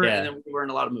was over, and then we weren't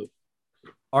allowed to move.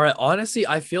 All right. Honestly,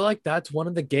 I feel like that's one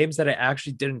of the games that I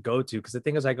actually didn't go to because the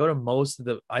thing is, I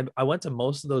went to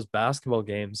most of those basketball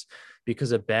games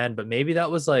because of band, but maybe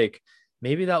that was like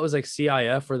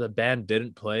CIF where the band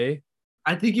didn't play.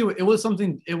 I think it was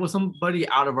somebody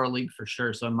out of our league for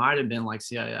sure. So it might have been like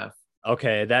CIF.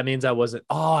 Okay. That means I wasn't.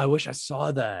 Oh, I wish I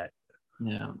saw that.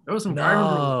 Yeah. There was some.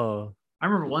 No. I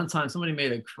remember one time somebody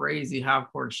made a crazy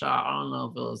half court shot. I don't know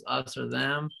if it was us or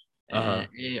them. And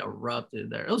it erupted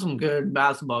there. It was some good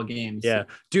basketball games. Yeah,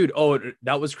 dude. Oh,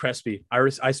 that was Crespi.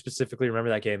 I specifically remember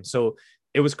that game. So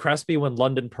it was Crespi when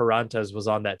London Parantes was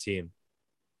on that team.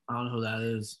 I don't know who that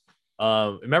is.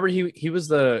 Remember he was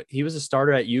a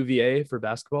starter at UVA for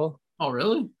basketball. Oh,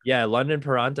 really? Yeah, London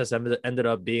Parantes ended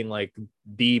up being like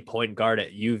the point guard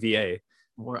at UVA.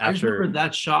 I just remember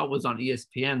that shot was on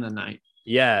ESPN the night.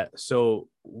 Yeah, so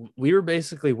we were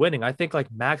basically winning. I think like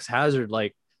Max Hazard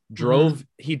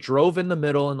he drove in the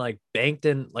middle and like banked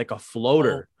in like a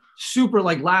floater. Super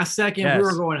like last second. Yes. We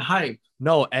were going hype.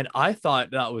 No, and I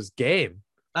thought that was game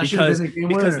because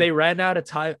they ran out of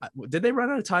time. Did they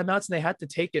run out of timeouts and they had to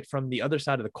take it from the other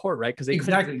side of the court, right? Because they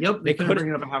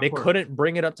couldn't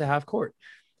bring it up to half court.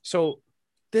 So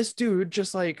this dude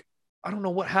just like, I don't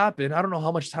know what happened. I don't know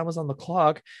how much time was on the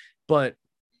clock, but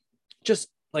just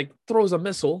like throws a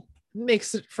missile,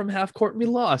 makes it from half court, and we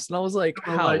lost. And I was like,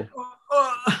 how?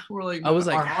 We're like, I was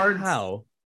like, how?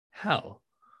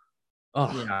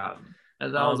 Oh yeah,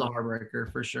 that was a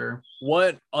heartbreaker for sure.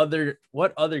 What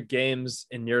other games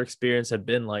in your experience have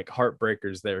been like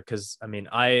heartbreakers there? Because I mean,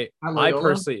 I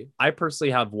personally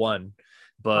have one,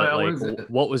 but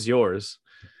what was yours?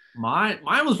 Mine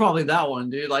was probably that one,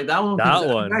 dude. Like that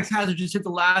one. Max Hazard just hit the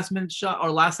last minute shot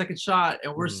or last second shot,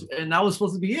 and and that was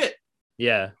supposed to be it.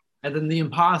 Yeah. And then the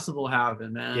impossible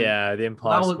happened, man. Yeah, the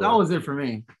impossible. That was it for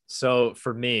me. So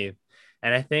for me,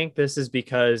 and I think this is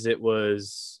because it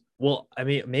was, well, I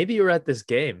mean, maybe you were at this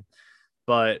game,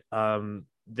 but I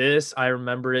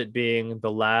remember it being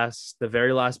the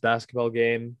very last basketball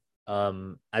game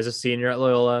as a senior at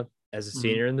Loyola, as a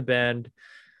senior in the band.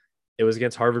 It was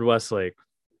against Harvard Westlake.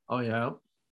 Oh, yeah.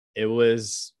 It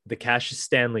was the Cassius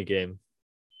Stanley game.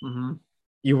 Mm-hmm.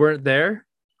 You weren't there?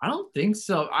 I don't think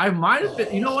so. I might have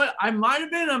been. You know what? I might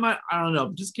have been. I don't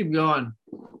know. Just keep going.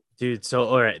 Dude, so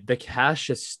all right. The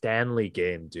Cassius Stanley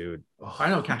game, dude. Oh,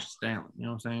 I know Cassius Stanley. You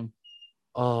know what I'm saying?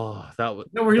 Oh, that was.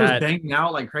 You know where he was banging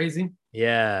out like crazy?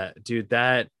 Yeah, dude.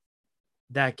 That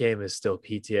game is still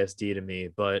PTSD to me.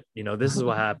 But, you know, this is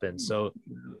what happened. So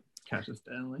Cassius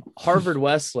Stanley. Harvard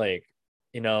Westlake.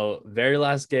 You know, very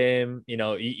last game, you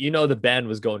know, the band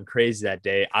was going crazy that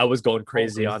day. I was going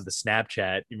crazy on the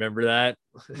Snapchat. You remember that?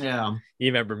 Yeah. You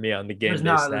remember me on the game day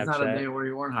Snapchat. There's not a day where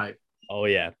you weren't hyped. Oh,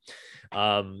 yeah.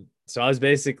 So I was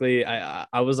basically,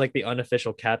 I was like the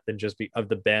unofficial captain of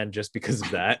the band just because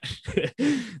of that.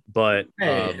 But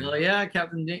hey, hell yeah,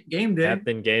 Captain Game Day.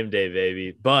 Captain Game Day,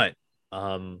 baby. But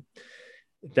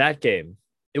that game,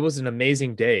 it was an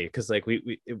amazing day because like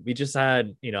we just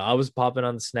had, you know, I was popping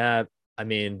on the Snap. I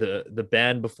mean, the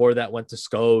band before that went to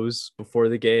Sco's before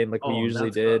the game, like we usually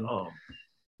did.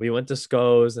 We went to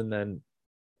Sco's, and then,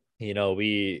 you know,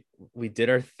 we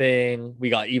did our thing. We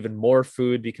got even more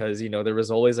food because, you know, there was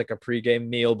always like a pregame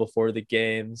meal before the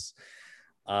games.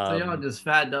 So y'all just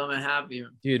fat, dumb, and happy.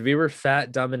 Dude, we were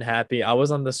fat, dumb, and happy. I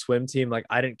was on the swim team. Like,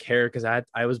 I didn't care because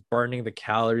I was burning the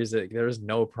calories. There was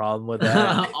no problem with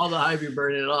that. All the hype, you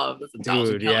burning it off. That's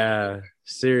dude, yeah,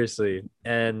 seriously.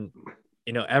 And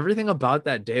you know, everything about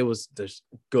that day was just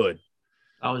good.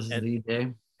 That was the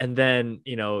day. And then,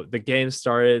 you know, the game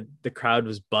started, the crowd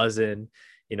was buzzing.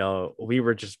 You know, we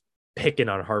were just picking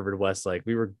on Harvard Westlake.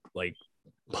 We were like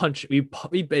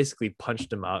we basically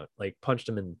punched him out, like punched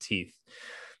him in the teeth.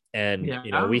 And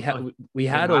you know, we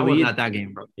had a lead at that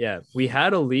game, bro. Yeah, we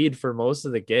had a lead for most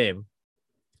of the game.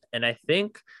 And I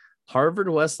think Harvard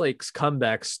Westlake's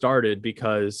comeback started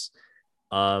because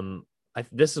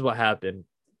this is what happened.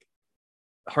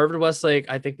 Harvard Westlake,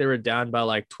 I think they were down by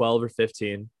like 12 or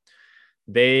 15.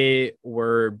 They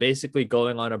were basically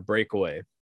going on a breakaway,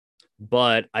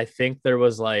 but I think there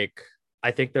was like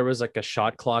a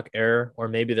shot clock error, or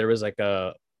maybe there was like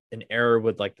an error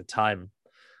with like the time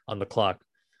on the clock.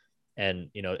 And,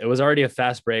 you know, it was already a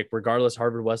fast break. Regardless,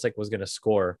 Harvard Westlake was going to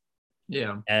score.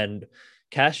 Yeah. And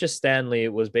Cassius Stanley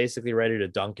was basically ready to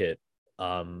dunk it.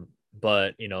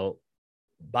 But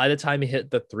by the time he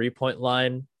hit the 3-point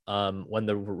line, when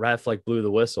the ref like blew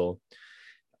the whistle,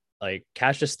 like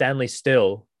Cassius Stanley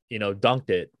still, dunked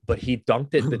it, but he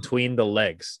dunked it between the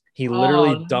legs. He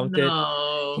literally dunked it.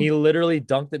 He literally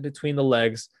dunked it between the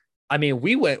legs. I mean,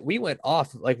 we went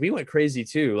off, like we went crazy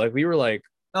too. Like we were like,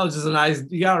 that was just a nice,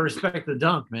 you gotta respect the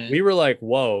dunk, man. We were like,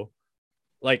 whoa.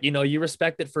 Like, you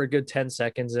respect it for a good 10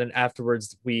 seconds. And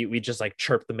afterwards we just like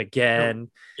chirped them again.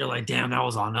 You're like, damn, that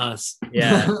was on us.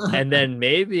 Yeah. And then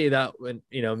maybe that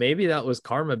was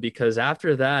karma, because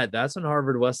after that, that's when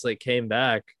Harvard Westlake came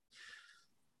back.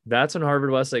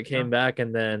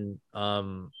 And then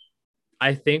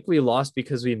I think we lost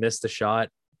because we missed a shot.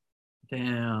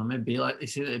 Damn, it'd be like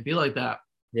that.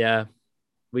 Yeah.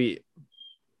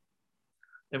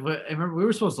 I remember we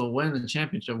were supposed to win the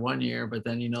championship one year, but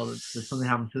then something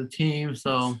happened to the team.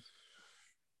 So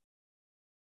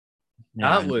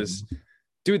yeah,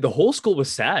 dude, the whole school was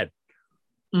sad.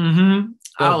 Mm-hmm.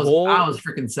 I was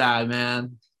freaking sad,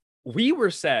 man. We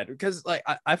were sad because like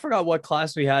I forgot what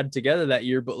class we had together that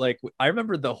year, but like I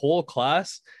remember the whole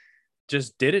class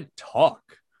just didn't talk.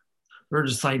 We're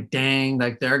just like, dang,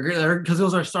 like they're because it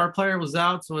was our star player was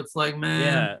out, so it's like, man.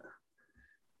 Yeah.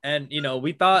 And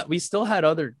we thought we still had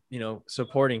other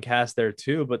supporting cast there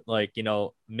too, but like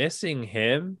missing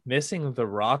the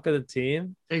rock of the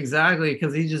team. Exactly,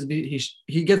 because he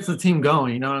gets the team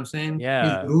going. You know what I'm saying?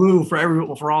 Yeah. He's glue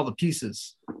for all the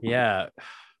pieces. Yeah.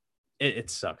 It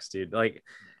sucks, dude. Like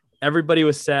everybody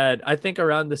was sad. I think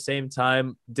around the same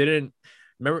time,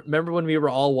 remember when we were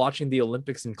all watching the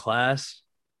Olympics in class?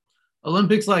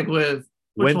 Olympics, like with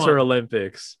Winter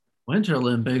Olympics. Winter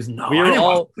Olympics. No, we were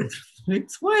all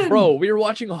bro. We were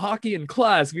watching hockey in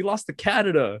class. We lost to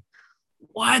Canada.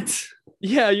 What?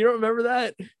 Yeah, you don't remember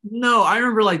that? No, I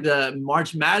remember like the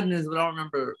March Madness, but I don't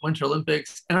remember Winter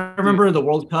Olympics. And I remember the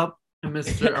World Cup and I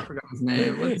forgot his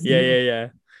name.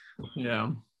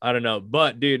 Yeah. I don't know,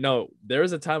 but dude, no, there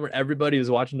was a time where everybody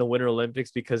was watching the Winter Olympics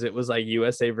because it was like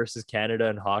USA versus Canada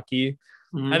in hockey.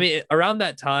 Mm-hmm. I mean, around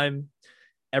that time,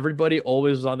 everybody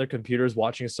always was on their computers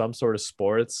watching some sort of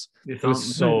sports. It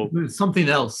was something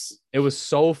else. It was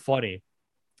so funny.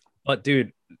 But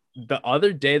dude, the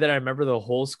other day that I remember the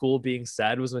whole school being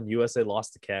sad was when USA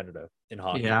lost to Canada in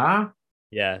hockey.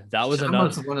 Yeah, that was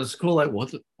enough. When a school like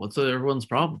what's everyone's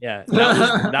problem? Yeah,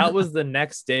 that was the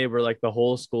next day where like the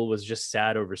whole school was just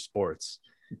sad over sports.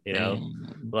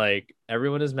 Like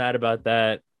everyone is mad about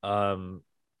that.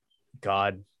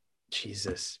 God,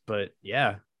 Jesus, but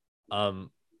yeah.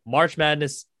 March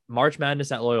Madness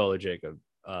at Loyola, Jacob.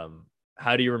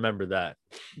 How do you remember that?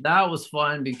 That was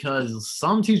fun because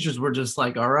some teachers were just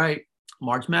like, all right,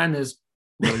 March Madness,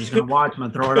 we're just gonna watch. I'm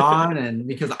gonna throw it on, and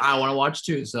because I want to watch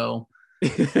too. So,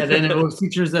 and then it was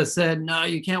teachers that said, no,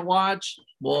 you can't watch.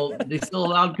 Well, they still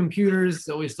allowed computers,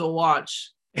 so we still watch.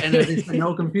 And if they said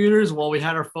no computers, well, we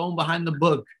had our phone behind the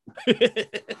book.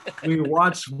 We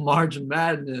watched March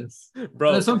Madness,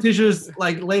 bro. And some teachers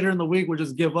like later in the week would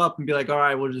just give up and be like, all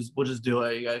right, we'll just do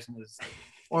it. You guys can just,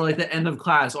 or like the end of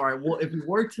class. All right, well, if we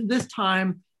work to this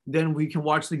time, then we can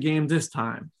watch the game this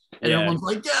time. And everyone's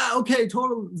like, yeah, okay,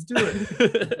 totally, let's do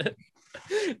it.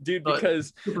 Dude,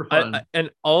 because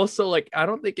and also like I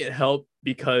don't think it helped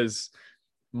because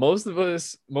most of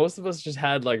us just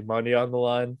had like money on the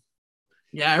line.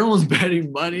 Yeah, everyone's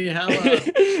betting money.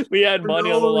 We had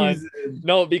money on the line.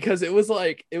 No, because it was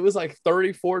like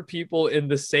 34 people in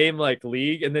the same like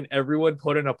league, and then everyone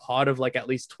put in a pot of like at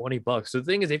least $20. So the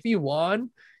thing is, if you won,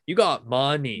 you got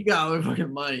money. You got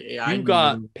fucking money. Yeah, you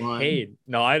got paid.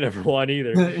 No, I never won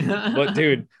either. But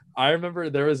dude, I remember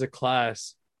there was a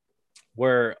class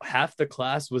where half the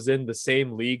class was in the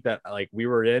same league that like we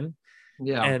were in.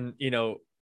 Yeah. And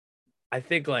I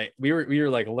think like we were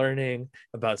like learning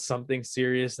about something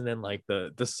serious, and then like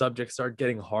the subject started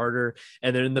getting harder,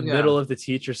 and then in the middle of the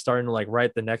teacher starting to like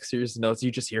write the next series of notes,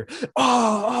 you just hear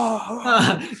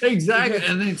exactly,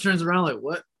 and then he turns around like,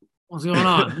 what's going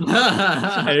on?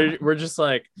 And we're just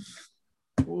like,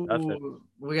 nothing.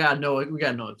 We got no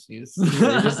excuse. we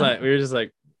were just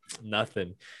like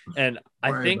nothing. And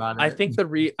I think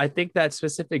that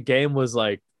specific game was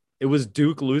like, it was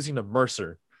Duke losing to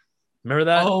Mercer. Remember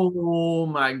that? Oh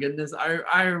my goodness.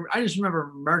 I just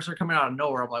remember Mercer coming out of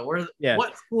nowhere. I'm like,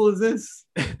 what school is this?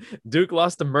 Duke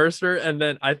lost to Mercer, and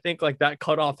then I think like that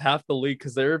cut off half the league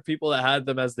because there were people that had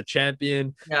them as the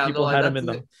champion. Yeah, people had them in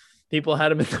the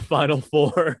Final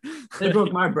Four. They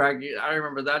broke my bracket. I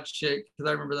remember that shit because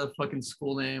I remember that fucking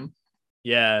school name.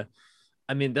 Yeah.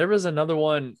 I mean, there was another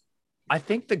one. I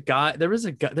think there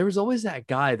was always that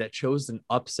guy that chose an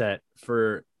upset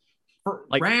for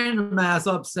like random ass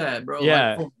upset, bro.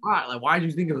 Yeah. Like, why? Like, why did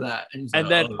you think of that? And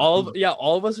then all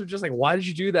of us were just like, why did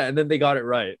you do that? And then they got it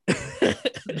right.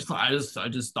 I just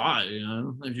thought,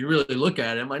 if you really look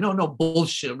at it, I'm like, no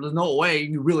bullshit. There's no way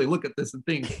you really look at this and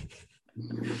think.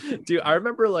 Dude, I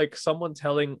remember like someone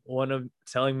telling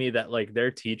me that like their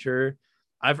teacher,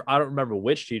 I don't remember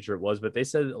which teacher it was, but they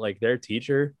said that, like their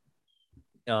teacher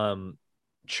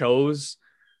chose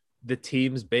the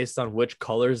teams based on which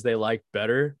colors they liked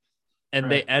better,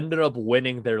 and they ended up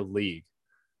winning their league.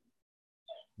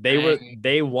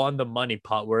 They won the money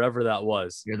pot wherever that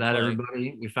was. Hear that,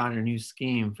 everybody? We found a new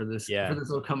scheme for this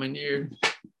upcoming year.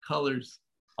 Colors.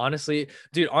 Honestly,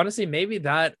 maybe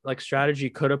that like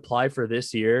strategy could apply for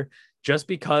this year, just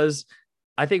because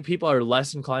I think people are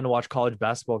less inclined to watch college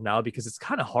basketball now because it's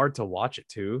kind of hard to watch it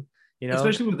too.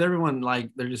 Especially with everyone, like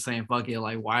they're just saying, fuck it,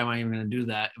 like why am I even gonna do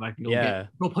that if I can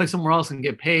go play somewhere else and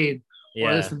get paid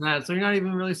or this and that. So you're not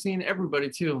even really seeing everybody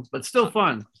too, but still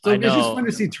fun. So it's just fun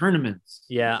to see tournaments.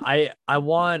 Yeah, I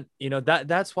want,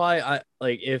 that's why I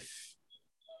like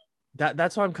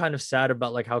that's why I'm kind of sad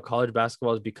about like how college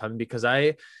basketball is becoming, because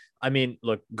I mean,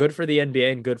 look, good for the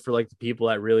NBA and good for like the people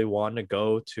that really want to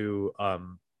go to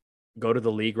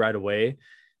the league right away.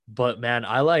 But man,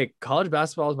 I like college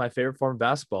basketball is my favorite form of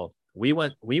basketball. We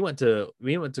went to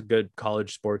good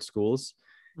college sports schools,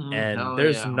 and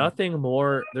there's nothing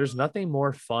more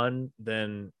fun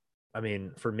than, I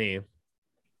mean, for me,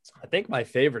 I think my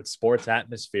favorite sports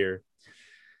atmosphere,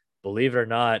 believe it or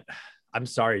not, I'm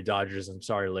sorry, Dodgers, I'm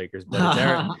sorry, Lakers,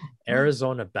 but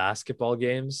Arizona basketball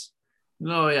games.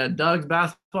 No, yeah, Doug's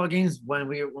basketball games when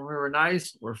we were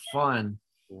nice were fun.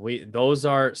 Those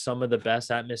are some of the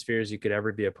best atmospheres you could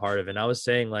ever be a part of. And I was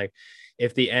saying, like,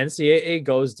 if the NCAA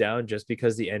goes down just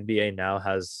because the NBA now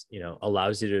has,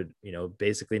 allows you to,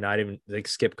 basically not even like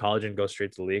skip college and go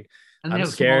straight to the league. And I'm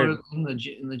scared in the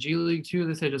G League too.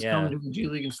 They say just come to the G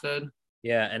League instead.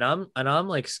 Yeah, and I'm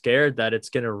like scared that it's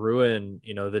gonna ruin,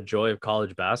 the joy of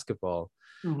college basketball.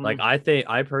 Mm-hmm. Like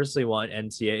I personally want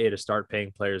NCAA to start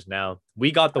paying players now.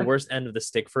 We got the worst end of the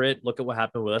stick for it. Look at what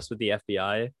happened with us with the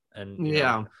FBI. And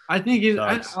I think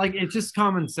it's just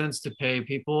common sense to pay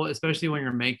people, especially when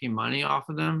you're making money off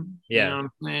of them. Yeah, you know what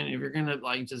I'm saying? If you're gonna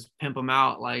like just pimp them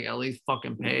out, like at least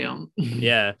fucking pay them.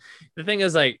 Yeah, the thing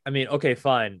is, like, I mean, okay,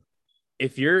 fine.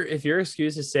 If your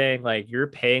excuse is saying like you're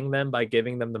paying them by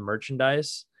giving them the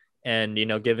merchandise and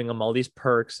giving them all these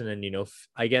perks and then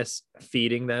I guess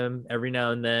feeding them every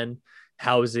now and then,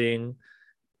 housing,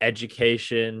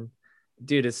 education,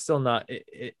 dude, it's still not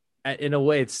in a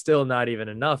way it's still not even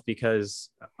enough, because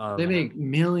they make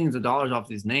millions of dollars off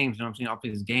these names, off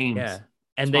these games. Yeah,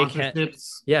 and they can't.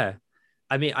 Yeah,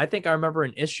 I mean, I think I remember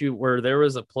an issue where there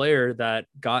was a player that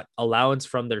got allowance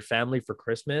from their family for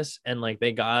Christmas, and like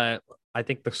I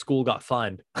think the school got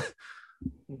fined.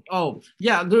 Oh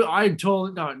yeah, I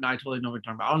totally know what you're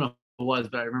talking about. I don't know who it was,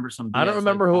 but I remember some. I don't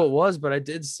remember who it was, but I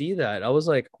did see that. I was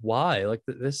like, why? Like,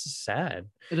 this is sad.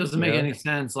 It doesn't make any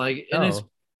sense. Like, and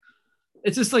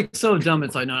it's just like so dumb.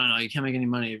 It's like, no, you can't make any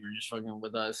money if you're just fucking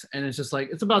with us. And it's just like,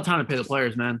 it's about time to pay the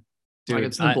players, man. Dude, like,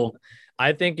 it's simple.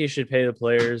 I think you should pay the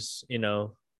players.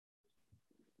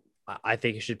 I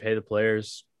think you should pay the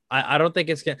players. I don't think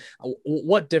it's gonna.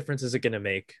 What difference is it gonna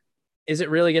make? Is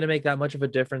it really going to make that much of a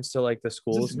difference to like the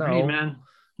schools? No, man.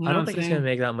 I don't think it's going to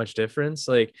make that much difference.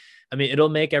 Like, I mean, it'll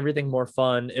make everything more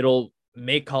fun. It'll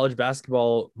make college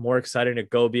basketball more exciting to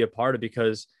go be a part of,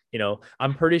 because,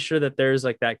 I'm pretty sure that there's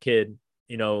like that kid,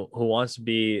 who wants to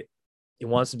be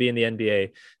in the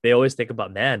NBA. They always think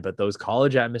about, man, but those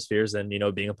college atmospheres and,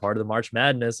 being a part of the March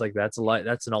Madness, like that's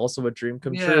also a dream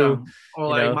come true. Or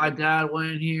like my dad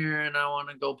went here and I want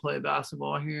to go play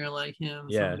basketball here like him.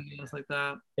 Yeah. Something else like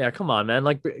that. Yeah. Come on, man.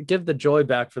 Like, give the joy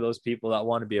back for those people that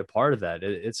want to be a part of that.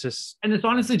 It's just, and it's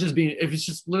honestly just it's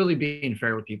just literally being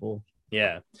fair with people.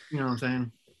 Yeah. You know what I'm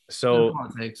saying? So, that's all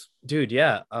it takes. Dude.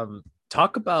 Yeah.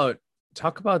 Talk about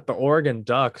the Oregon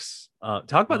Ducks.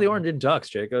 Talk about the Oregon Ducks,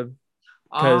 Jacob.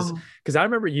 Because I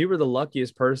remember you were the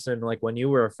luckiest person, like when you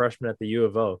were a freshman at the U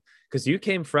of O, because you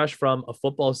came fresh from a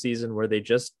football season where they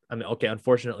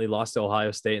unfortunately lost to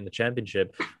Ohio State in the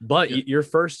championship, but your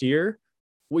first year,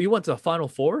 you went to the Final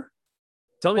Four.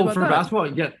 Tell me about that.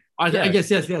 Basketball. Yeah, I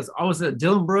guess yes. I was at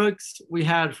Dylan Brooks. We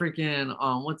had freaking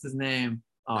what's his name?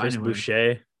 Chris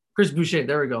Boucher. Chris Boucher.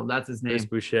 There we go. That's his name. Chris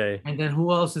Boucher. And then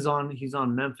who else is on? He's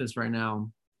on Memphis right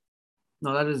now.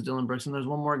 No, that is Dylan Brooks. And there's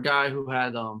one more guy who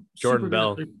had Jordan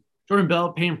Bell,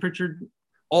 Peyton Pritchard.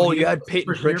 Oh, you had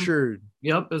Peyton Pritchard.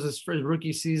 Yep, it was his first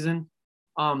rookie season.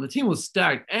 the team was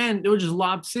stacked, and they were just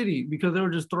lob city because they were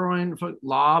just throwing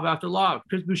lob after lob.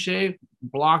 Chris Boucher,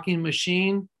 blocking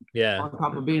machine, Yeah. on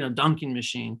top of being a dunking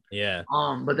machine. Yeah.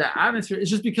 But the atmosphere is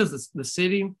just because the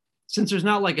city, since there's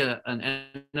not like an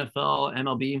NFL,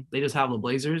 MLB, they just have the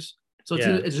Blazers. So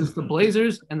it's just the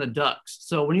Blazers and the Ducks.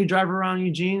 So when you drive around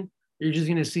Eugene, you're just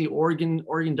gonna see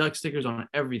Oregon Duck stickers on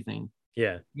everything.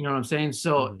 Yeah. You know what I'm saying?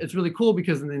 So it's really cool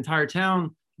because the entire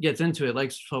town gets into it.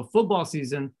 Like, so football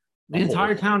season, the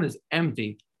entire town is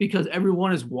empty because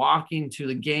everyone is walking to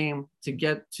the game to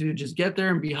just get there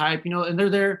and be hyped, you know, and they're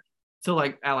there till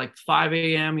like at like 5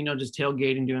 a.m., you know, just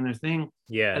tailgating, doing their thing.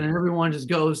 Yeah. And then everyone just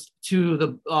goes to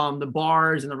the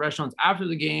bars and the restaurants after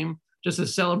the game just to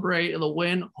celebrate the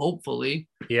win, hopefully.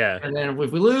 Yeah. And then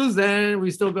if we lose, then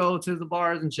we still go to the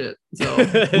bars and shit. So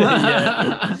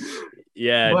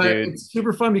yeah, but dude. it's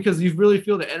super fun because you really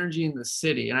feel the energy in the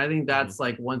city. And I think that's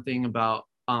like one thing about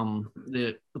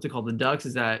the what's it called, the Ducks,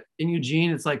 is that in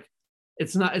Eugene, it's like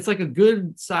a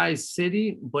good sized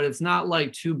city, but it's not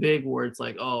like too big where it's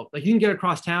like, oh, like you can get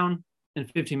across town in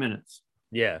 15 minutes.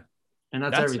 Yeah. And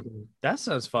that's everything. That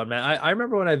sounds fun, man. I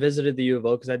remember when I visited the U of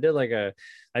O, because I did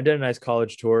a nice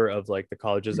college tour of like the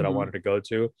colleges that I wanted to go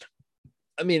to.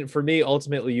 I mean, for me,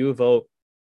 ultimately, U of O,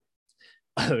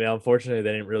 I mean, unfortunately,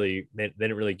 they didn't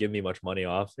really give me much money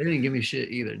off. They didn't give me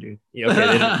shit either, dude. Yeah,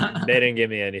 okay, they didn't give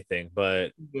me anything,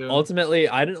 but ultimately,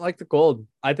 I didn't like the cold.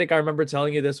 I think I remember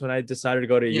telling you this when I decided to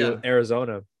go to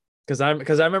Arizona, because I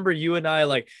remember you and I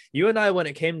when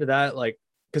it came to that, like,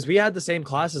 because we had the same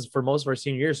classes for most of our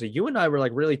senior year, so you and I were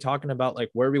like really talking about like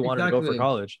where we wanted to go for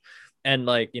college, and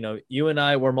like, you know, you and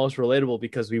I were most relatable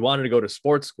because we wanted to go to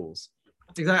sports schools.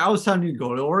 Exactly. I was telling you to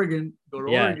go to Oregon.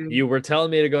 Oregon. You were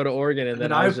telling me to go to Oregon, and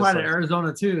then I applied to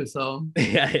Arizona too. So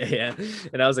yeah.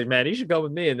 And I was like, man, you should go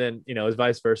with me. And then, you know, it was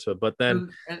vice versa. But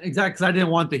then exactly, because I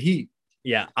didn't want the heat.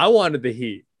 Yeah, I wanted the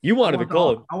heat. You wanted the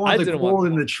cold. I wanted the cold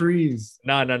in the trees.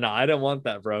 No. I didn't want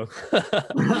that, bro.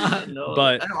 No,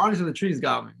 but honestly, the trees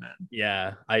got me, man.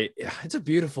 Yeah, it's a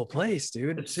beautiful place,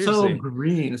 dude. It's seriously so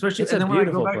green, especially. It's a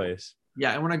beautiful place.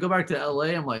 Yeah, and when I go back to LA,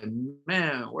 I'm like,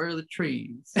 man, where are the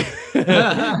trees?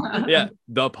 Yeah,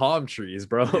 the palm trees,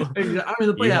 bro. I mean,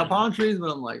 palm trees, but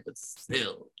I'm like, but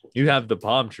still. You have the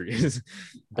palm trees.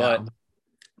 But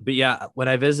yeah, when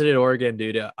I visited Oregon,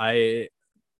 dude,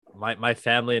 my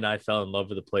family and I fell in love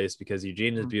with the place because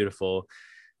Eugene is beautiful.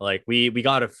 Like we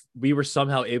were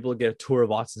somehow able to get a tour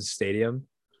of Autzen Stadium.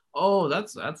 Oh,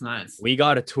 that's nice. We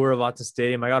got a tour of Autzen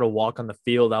Stadium. I got to walk on the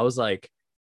field. I was like,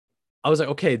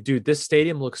 okay, dude, this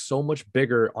stadium looks so much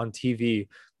bigger on TV,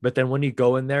 but then when you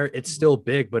go in there, it's still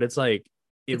big, but it's like,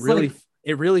 it really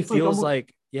feels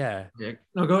like,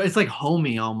 it's like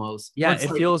homey almost. Yeah, it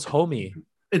feels homey.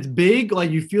 It's big, like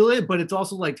you feel it, but it's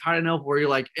also like tight enough where you're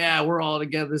like, yeah, we're all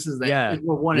together. This is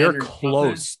you're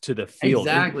close to the field.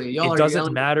 Exactly. It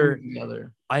doesn't matter.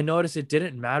 I noticed it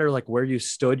didn't matter like where you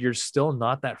stood. You're still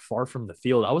not that far from the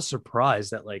field. I was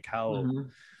surprised at like how.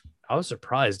 I was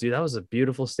surprised, dude. That was a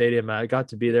beautiful stadium. I got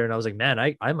to be there, and I was like, man,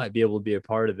 I might be able to be a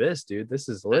part of this, dude. This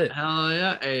is lit. Hell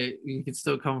yeah. Hey, you can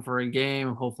still come for a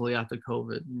game, hopefully after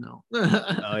COVID, you know.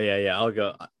 Oh, yeah. I'll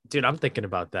go. Dude, I'm thinking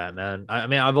about that, man. I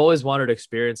mean, I've always wanted to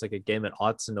experience like a game at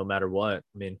Autzen no matter what.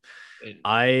 I mean,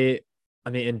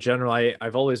 in general,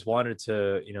 I've always wanted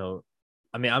to, you know,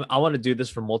 I mean, I want to do this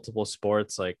for multiple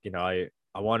sports. Like, you know,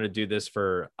 I want to do this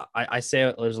for, I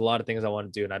say there's a lot of things I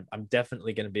want to do, and I'm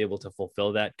definitely going to be able to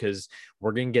fulfill that because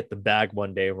we're going to get the bag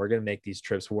one day and we're going to make these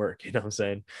trips work. You know what I'm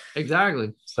saying?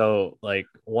 Exactly. So like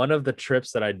one of the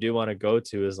trips that I do want to go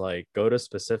to is like go to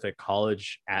specific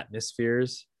college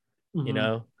atmospheres, you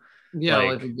know? Yeah,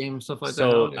 like the game, stuff like that.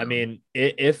 So, I mean,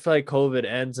 if like COVID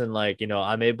ends and like, you know,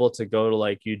 I'm able to go to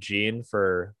like Eugene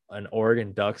for an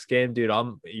Oregon Ducks game, dude,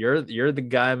 you're the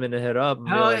guy I'm gonna hit up.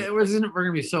 We're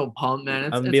gonna be so pumped,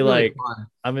 man. I'm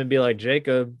gonna be like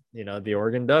Jacob, you know, the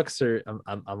Oregon Ducks, or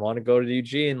I want to go to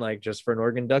Eugene like just for an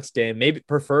Oregon Ducks game, maybe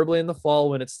preferably in the fall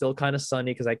when it's still kind of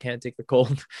sunny because I can't take the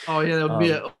cold. Oh yeah, it'll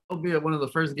be one of the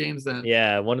first games then.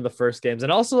 Yeah, one of the first games,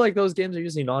 and also like those games are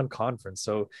usually non-conference.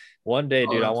 So one day,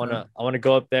 dude, I want to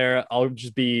go up there. I'll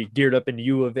just be geared up in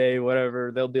U of A,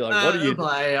 whatever. They'll be like, "What are you?"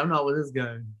 Like, I'm not with this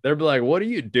guy. They'll be like, "What are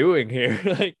you doing here?"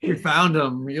 Like, we found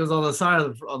him. He was on the side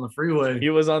on the freeway. He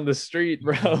was on the street,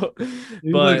 bro.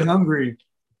 He was hungry,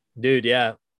 dude.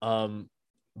 Yeah.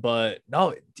 But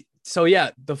no. So yeah,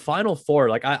 the Final Four.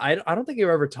 Like, I don't think you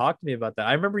ever talked to me about that.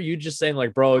 I remember you just saying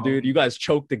like, "Bro, dude, you guys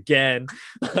choked again."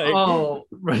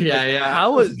 Like, yeah.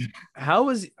 How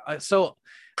was so?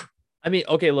 I mean,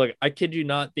 okay, look, I kid you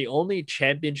not. The only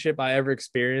championship I ever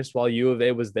experienced while U of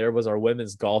A was there was our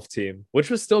women's golf team,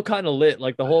 which was still kind of lit.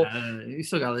 Like the whole, you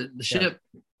still got the ship.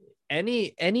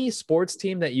 any sports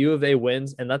team that U of A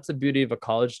wins, and that's the beauty of a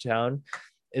college town,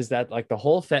 is that like the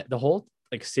whole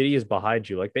like city is behind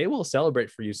you. Like they will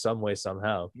celebrate for you some way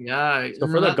somehow. Yeah. So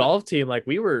for the golf team, like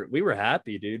we were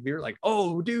happy, dude. We were like,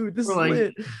 oh, dude, this is like,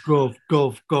 lit. Golf.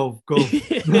 Y'all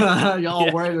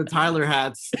wearing the Tyler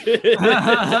hats.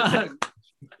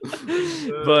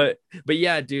 but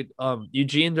yeah, dude.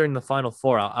 Eugene during the Final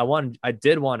Four, I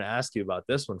did want to ask you about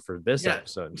this one for this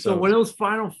episode. So when it was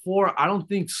Final Four, I don't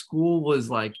think school was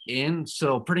like in.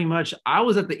 So pretty much, I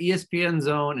was at the ESPN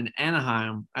zone in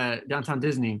Anaheim at downtown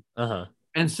Disney.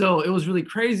 And so it was really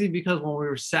crazy because when we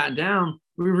were sat down,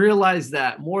 we realized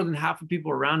that more than half of people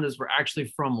around us were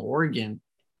actually from Oregon,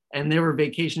 and they were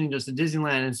vacationing just to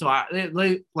Disneyland. And so I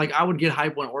would get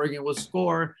hyped when Oregon would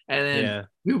score, and then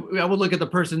I would look at the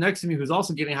person next to me who's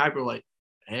also getting hyped. We're like,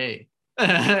 hey,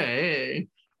 hey.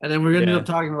 And then we ended up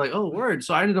talking like, oh, word.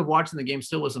 So I ended up watching the game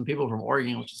still with some people from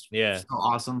Oregon, which is so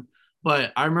awesome.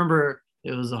 But I remember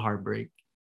it was a heartbreak.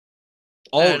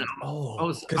 I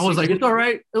was like, it's all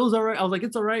right. It was all right. I was like,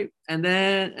 it's all right. And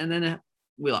then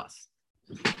we lost.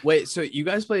 Wait, so did you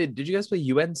guys play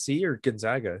UNC or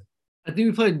Gonzaga? I think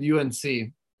we played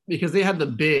UNC because they had the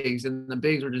bigs, and the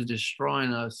bigs were just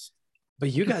destroying us.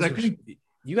 But you guys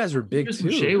were big too.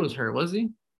 Shea was hurt, was he?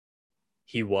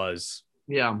 He was.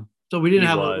 Yeah. So we didn't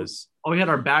we had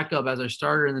our backup as our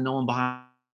starter and then no one behind.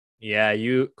 Yeah,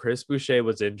 Chris Boucher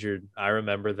was injured. I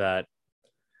remember that.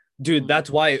 Dude, that's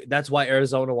why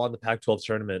Arizona won the Pac-12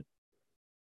 tournament.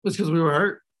 It was because we were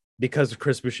hurt. Because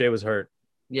Chris Boucher was hurt.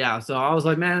 Yeah, so I was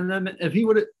like, man, if he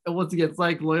would have, once again, it's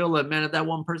like Loyola, man, if that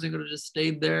one person could have just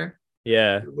stayed there,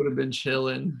 it would have been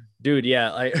chilling. Dude,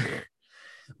 yeah,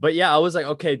 but yeah, I was like,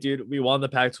 okay, dude, we won the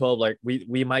Pac-12. Like,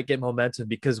 we might get momentum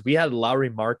because we had Lauri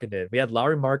Markkanen. We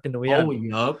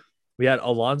had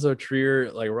Alonzo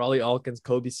Trier, like Raleigh Alkins,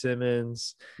 Kobe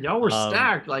Simmons. Y'all were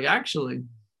stacked, like actually.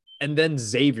 And then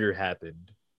Xavier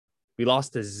happened. We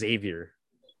lost to Xavier.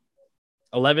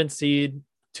 11 seed,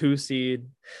 2 seed.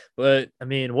 But, I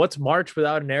mean, what's March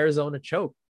without an Arizona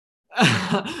choke?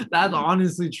 That's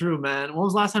honestly true, man. When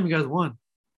was the last time you guys won?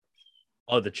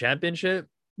 Oh, the championship?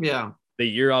 Yeah. The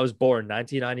year I was born,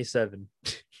 1997.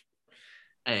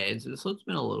 Hey, so it's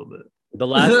been a little bit. The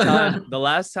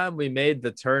last time we made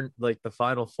the turn, like the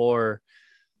Final Four,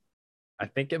 I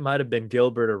think it might have been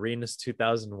Gilbert Arenas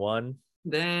 2001.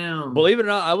 Damn. Believe it or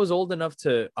not, I was old enough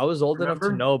to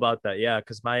know about that. Yeah,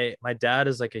 because my dad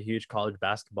is like a huge college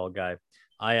basketball guy.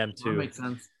 I am too. That makes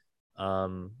sense.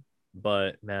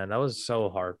 But man, that was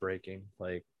so heartbreaking.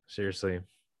 Like seriously.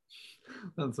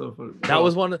 That's so funny.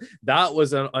 That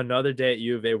was another day at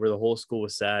U of A where the whole school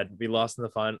was sad. We lost in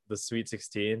the Sweet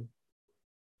 16.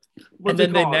 And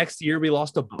then the next year we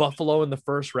lost to Buffalo in the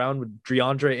first round with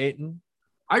DeAndre Ayton.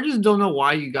 I just don't know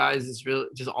why you guys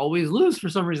just always lose for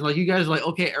some reason. Like you guys are like,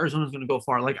 okay, Arizona's going to go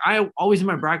far. Like I always in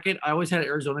my bracket, I always had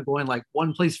Arizona going like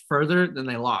one place further than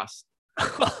they lost.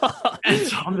 And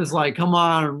so I'm just like, come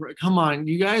on.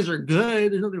 You guys are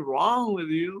good. There's nothing wrong with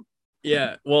you.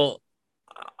 Yeah. Well,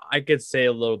 I could say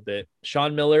a little bit.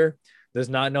 Sean Miller does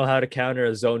not know how to counter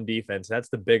a zone defense. That's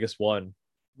the biggest one.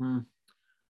 Okay.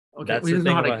 That's he doesn't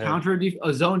know how to counter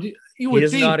a zone. He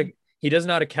doesn't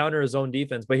know how to counter a zone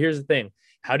defense. But here's the thing.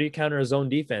 How do you counter a zone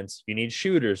defense? You need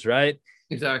shooters, right?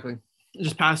 Exactly.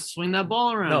 Just swing that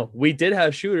ball around. No, we did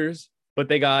have shooters, but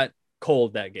they got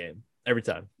cold that game every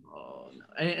time. Oh, no.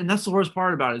 And that's the worst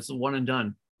part about it. It's a one and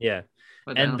done. Yeah.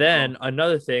 And then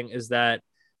another thing is that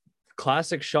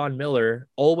classic Sean Miller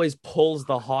always pulls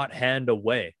the hot hand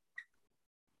away.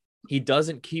 He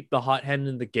doesn't keep the hot hand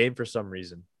in the game for some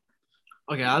reason.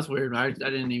 Okay, that's weird. I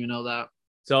didn't even know that.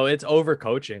 So it's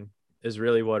overcoaching is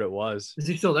really what it was. Is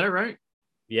he still there, right?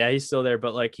 Yeah, he's still there.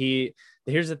 But like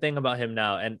here's the thing about him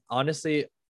now. And honestly,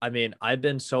 I mean, I've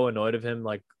been so annoyed of him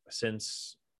like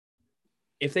since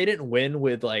if they didn't win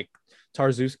with like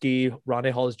Tarzuski,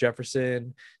 Rondé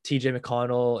Hollis-Jefferson, TJ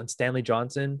McConnell, and Stanley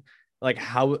Johnson, like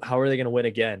how are they going to win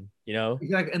again? You know?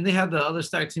 Exactly. And they had the other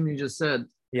stack team you just said.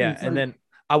 Yeah. And then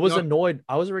I was annoyed.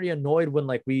 I was already annoyed when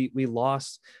like we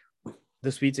lost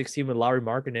the Sweet 16 with Lauri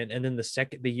Markkanen. And then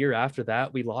the year after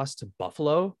that, we lost to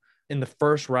Buffalo in the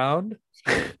first round.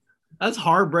 That's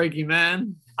heartbreaking,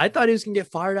 man. I thought he was going to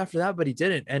get fired after that, but he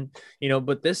didn't. And, you know,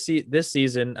 but this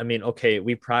season, I mean, okay,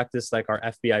 we practiced like our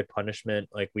FBI punishment.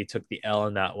 Like we took the L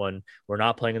on that one. We're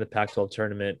not playing in the Pac-12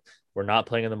 tournament. We're not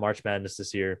playing in the March Madness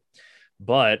this year,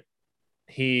 but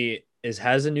he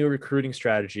has a new recruiting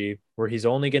strategy where he's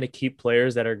only going to keep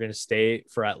players that are going to stay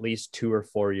for at least 2 or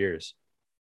 4 years.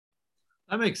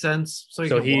 That makes sense.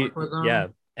 So he work with them. Yeah.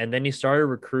 And then he started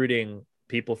recruiting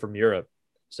people from Europe.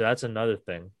 So that's another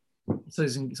thing. So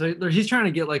he's trying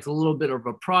to get like a little bit of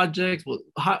a project with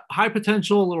high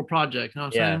potential, little project. You know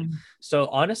what I'm saying? So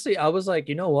honestly, I was like,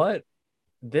 you know what?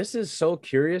 This is so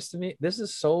curious to me. This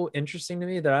is so interesting to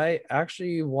me that I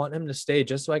actually want him to stay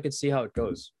just so I could see how it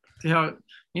goes. See how,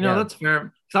 that's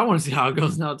fair. Because I want to see how it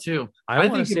goes now too. I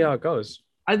want to see how it goes.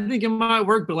 I think it might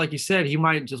work, but like you said, he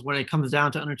might just, when it comes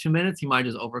down to under 2 minutes, he might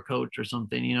just overcoach or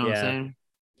something. You know what I'm saying?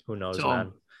 Who knows,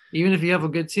 man? Even if you have a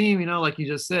good team, like you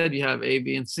just said, you have A,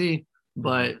 B, and C.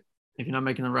 But if you're not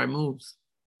making the right moves,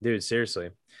 dude,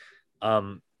 seriously.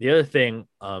 The other thing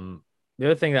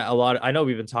that I know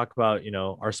we've been talking about,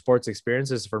 our sports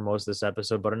experiences for most of this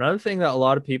episode, but another thing that a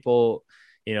lot of people,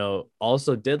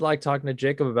 also did like talking to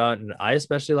Jakob about, and I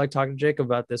especially like talking to Jakob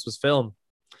about this, was film.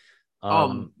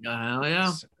 Hell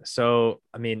yeah. So,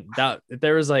 I mean, that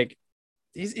there was like,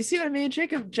 you see what I mean?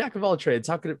 Jack of all trades,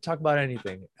 talk about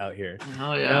anything out here.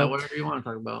 Oh yeah, whatever you want to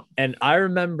talk about. And I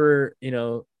remember,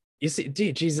 you see,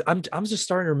 geez, I'm just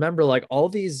starting to remember like all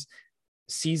these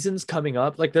seasons coming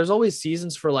up. Like there's always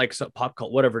seasons for like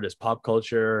whatever it is, pop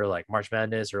culture, or like March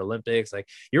Madness or Olympics. Like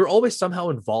you're always somehow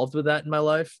involved with that in my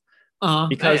life.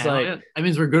 Because that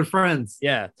means we're good friends.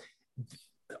 Yeah.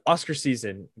 Oscar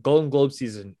season, Golden Globe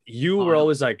season, you were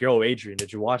always like, yo, Adrian,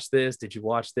 did you watch this? How'd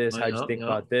you think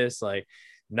about this? Like,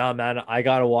 nah, man, I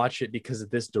gotta watch it because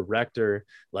of this director.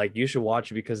 Like, you should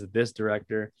watch it because of this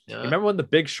director. You remember when The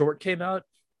Big Short came out?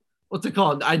 What's it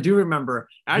called? I do remember.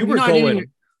 You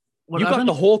got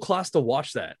the whole class to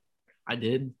watch that. I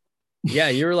did. Yeah,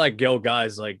 you were like, yo,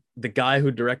 guys, like the guy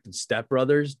who directed Step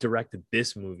Brothers directed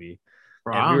this movie.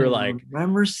 Bro, and we were like,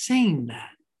 remember saying that.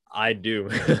 I do.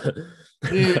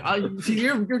 Dude,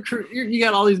 you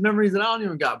got all these memories that I don't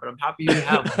even got, but I'm happy you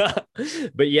have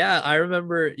them. But yeah, I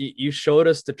remember you showed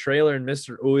us the trailer in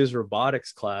Mr. Uwe's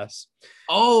robotics class.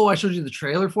 Oh, I showed you the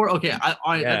trailer for it? Okay,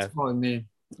 that's probably me.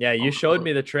 Yeah, you showed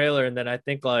me the trailer, and then I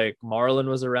think like Marlon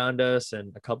was around us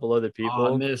and a couple other people.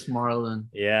 Oh, I miss Marlon.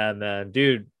 Yeah, man.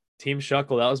 Dude, Team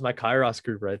Shuckle, that was my Kairos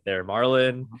group right there.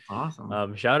 Marlon.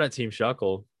 Awesome. Shout out Team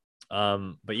Shuckle.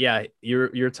 But yeah,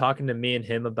 you're talking to me and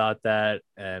him about that,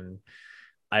 and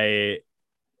there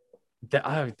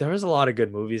was a lot of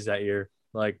good movies that year,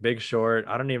 like Big Short.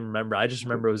 I don't even remember. I just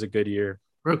remember it was a good year.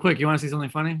 Real quick, you want to see something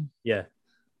funny? Yeah.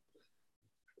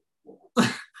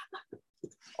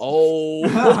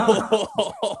 Oh,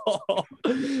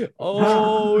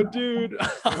 oh, dude.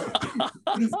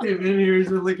 This came in here,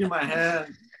 he's licking my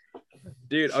hand.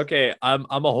 Dude, okay, I'm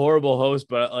a horrible host,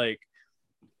 but like,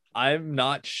 I'm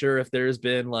not sure if there's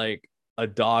been like a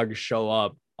dog show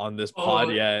up on this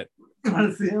pod yet. You want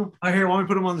to see him? I hear. Want me to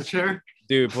put him on the chair?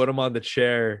 Dude, put him on the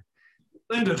chair.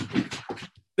 Lando.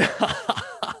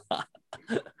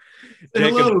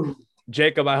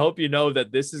 Jakob, I hope you know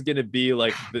that this is going to be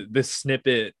like the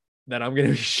snippet that I'm going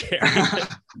to be sharing.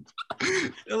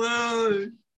 Hello.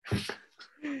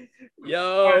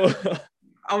 Yo. Right.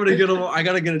 I'm going to get him. I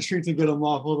got to get a treat to get him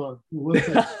off. Hold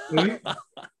on.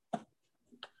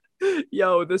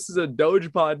 Yo, this is a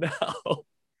Doge pod now.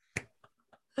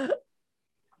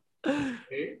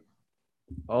 Okay.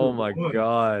 Oh my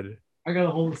God. I got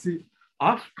to hold the seat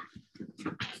off.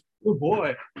 Good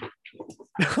boy.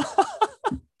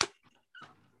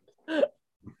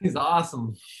 He's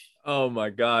awesome. Oh my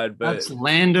God. But that's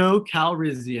Lando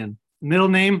Calrissian. Middle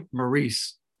name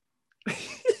Maurice.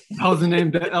 That was the name.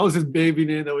 That was his baby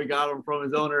name that we got him from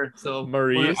his owner. So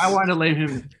Maurice. I wanted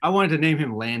to name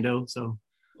him Lando. So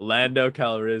Lando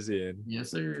Calrissian. Yes,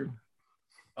 sir.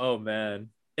 Oh man.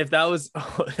 If that was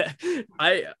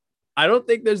I don't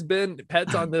think there's been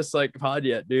pets on this like pod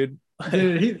yet, dude.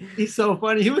 Dude, he's so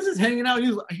funny. He was just hanging out.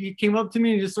 He came up to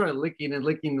me and just started licking, and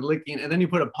then he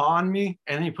put a paw on me,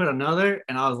 and then he put another,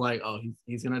 and I was like, oh,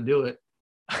 he's gonna do it.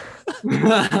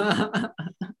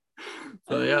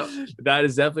 So yeah, that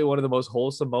is definitely one of the most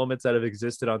wholesome moments that have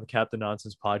existed on the Captain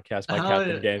Nonsense podcast by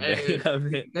Captain Game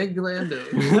Day. Thank you, Lando.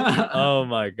 Oh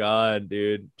my God,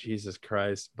 dude, Jesus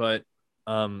Christ! But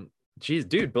geez,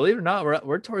 dude, believe it or not,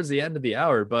 we're towards the end of the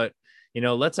hour, but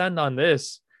let's end on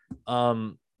this.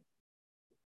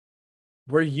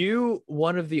 Were you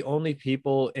one of the only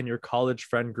people in your college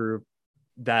friend group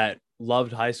that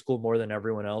loved high school more than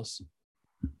everyone else?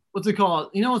 What's it called?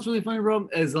 What's really funny, bro,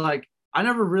 is like I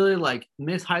never really like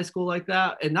missed high school like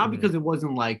that, and not because it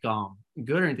wasn't like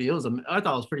good or anything. I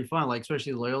thought it was pretty fun, like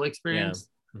especially the Loyola experience.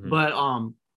 Yeah. But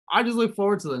I just look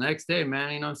forward to the next day,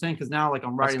 man. You know what I'm saying? Because now like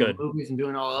I'm writing movies and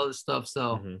doing all other stuff,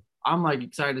 so I'm like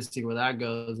excited to see where that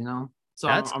goes. So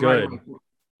that's I'm good.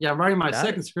 I'm writing my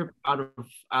second script out of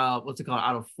out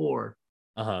of 4.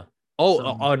 Oh, so,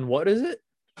 on what is it?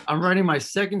 I'm writing my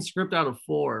second script out of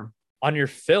 4. On your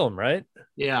film, right?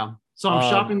 Yeah. So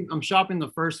I'm shopping the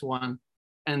first one,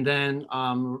 and then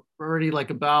already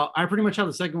like I pretty much have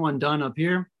the second one done up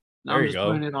here. Now I'm just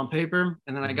putting it on paper,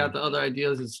 and then I got the other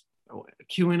ideas is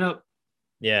queuing up.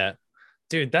 Yeah,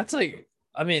 dude, that's like,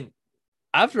 I mean,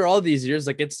 after all these years,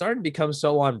 like it's starting to become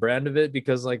so on brand of it,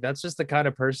 because like that's just the kind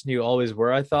of person you always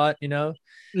were, I thought, You know,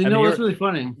 it's really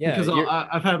funny because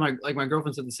I've had my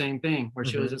girlfriend said the same thing where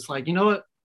she was just like, you know what?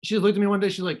 She looked at me one day,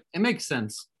 she's like, it makes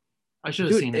sense. I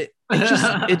should have seen it.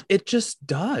 It just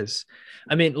does.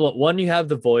 I mean, look, one, you have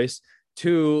the voice.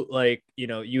 Two, like,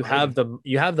 you have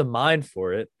the mind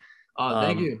for it. Oh,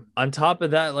 thank you. On top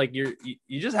of that, like you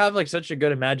just have like such a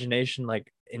good imagination,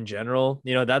 like in general.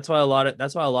 That's why a lot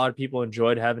of people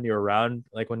enjoyed having you around,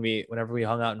 like whenever we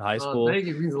hung out in high school. Thank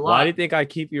you. It means a lot. Why do you think I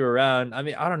keep you around? I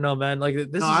mean, I don't know, man. Like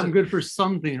I'm good for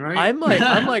something, right? I'm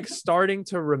like starting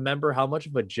to remember how much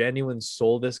of a genuine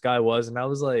soul this guy was, and I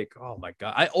was like, oh my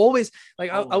god. I always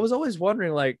like I was always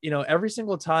wondering, like, every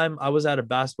single time I was at a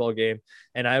basketball game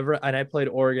and I played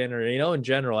Oregon, or in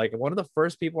general, like one of the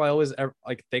first people I always ever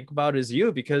like think about is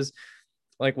you, because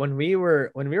like when we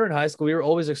were in high school, we were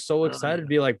always like so excited to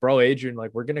be like, bro, Adrian,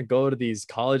 like we're gonna go to these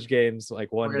college games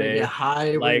like one day. Get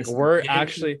high, like we're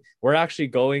actually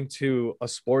going to a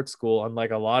sports school, unlike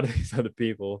a lot of these other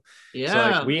people. Yeah.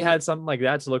 So like we had something like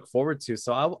that to look forward to.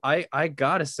 So I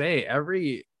gotta say,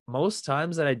 most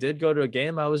times that I did go to a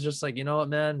game, I was just like, you know what,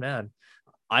 man.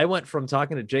 I went from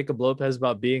talking to Jakob Lopez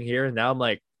about being here, and now I'm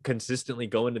like consistently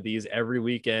going to these every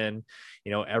weekend,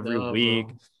 every week.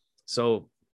 Bro. So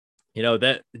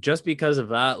that just because of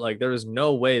that, like there was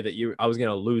no way that I was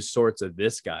gonna lose sorts of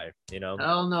this guy.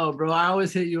 Hell no, bro. I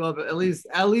always hit you up at least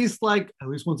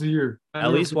once a year.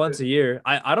 At least once a year.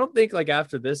 I don't think like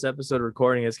after this episode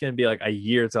recording, it's gonna be like a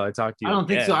year till I talk to you. I don't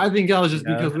think so. I think that was just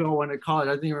because we all went to college.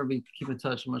 I think we're gonna be keeping in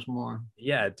touch much more.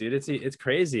 Yeah, dude, it's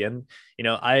crazy. And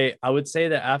I would say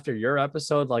that after your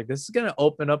episode, like this is gonna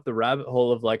open up the rabbit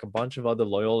hole of like a bunch of other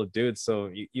Loyola dudes.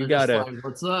 So you gotta like,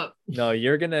 what's up? No,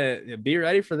 you're gonna be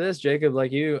ready for this, Jakob.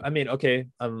 Like okay,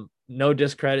 no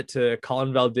discredit to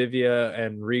Colin Valdivia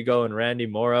and Rigo and Randy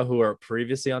Mora, who are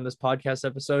previously on this podcast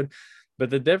episode. But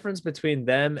the difference between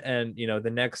them and, the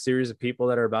next series of people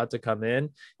that are about to come in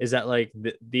is that like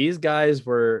these guys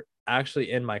were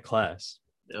actually in my class,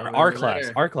 our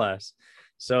class.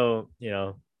 So,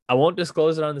 I won't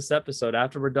disclose it on this episode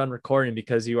after we're done recording,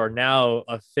 because you are now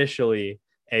officially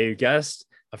a guest,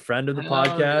 a friend of the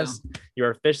podcast. Yeah.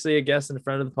 You're officially a guest and a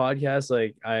friend of the podcast.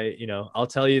 Like I'll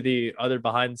tell you the other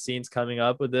behind the scenes coming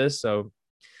up with this. So,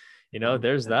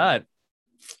 there's that.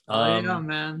 Yeah,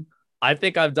 man. I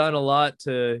think I've done a lot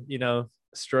to,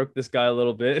 stroke this guy a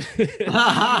little bit.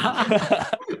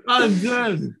 I'm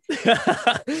good.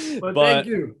 But thank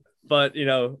you. But,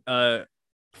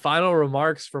 final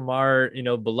remarks from our,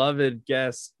 beloved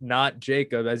guest, not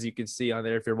Jakob, as you can see on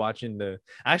there. If you're watching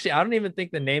actually, I don't even think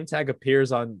the name tag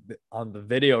appears on the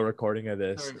video recording of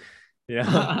this.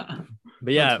 But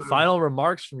yeah, final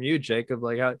remarks from you, Jakob.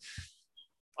 Like how,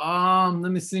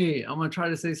 let me see. I'm gonna try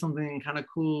to say something kind of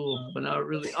cool, but not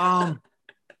really. I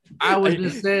would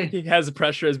just say he has the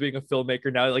pressure as being a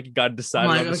filmmaker now. Like you got to decide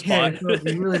on the spot. So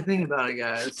you really think about it,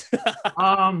 guys.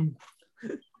 I'm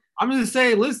gonna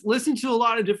say listen to a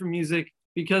lot of different music,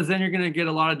 because then you're gonna get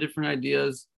a lot of different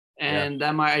ideas, and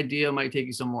that idea might take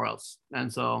you somewhere else.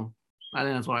 And so I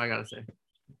think that's what I gotta say.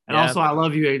 And also, I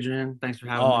love you, Adrian. Thanks for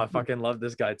having me. I fucking love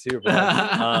this guy too,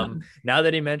 bro. Now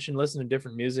that he mentioned listening to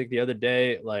different music the other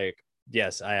day, like,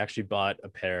 yes, I actually bought a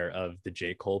pair of the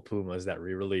J. Cole Pumas that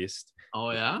re-released. Oh,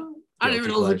 yeah? I didn't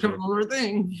even know it was a cool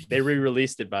thing. They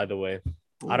re-released it, by the way.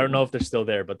 Ooh. I don't know if they're still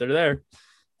there, but they're there.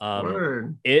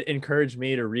 It encouraged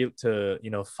me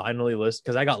to finally listen,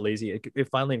 because I got lazy. It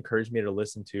finally encouraged me to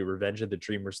listen to Revenge of the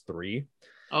Dreamers 3.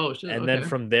 Oh shit! And then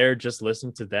from there, just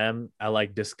listen to them. I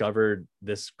like discovered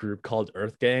this group called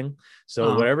Earth Gang.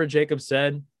 So whatever Jakob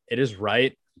said, it is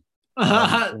right.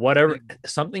 Whatever,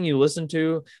 something you listen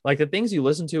to, like the things you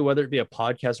listen to, whether it be a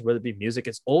podcast or whether it be music,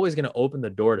 it's always going to open the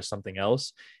door to something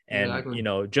else. And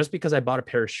just because I bought a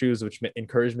pair of shoes, which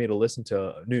encouraged me to listen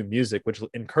to new music, which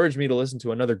encouraged me to listen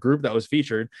to another group that was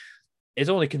featured, is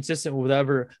only consistent with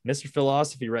whatever Mr.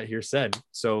 Philosophy right here said.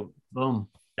 So boom.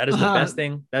 That is the best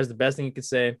thing. That is the best thing you could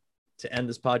say to end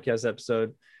this podcast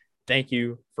episode. Thank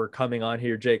you for coming on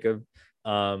here, Jakob.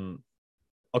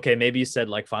 Okay, maybe you said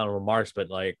like final remarks, but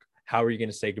like, how are you going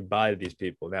to say goodbye to these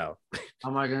people now?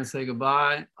 How am I going to say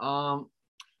goodbye?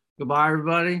 Goodbye,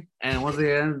 everybody. And once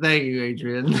again, thank you,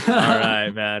 Adrian. All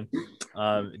right, man.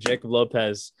 Jakob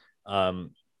Lopez. Gosh,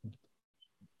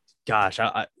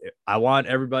 I want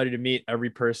everybody to meet every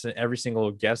person, every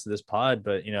single guest of this pod,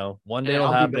 but one day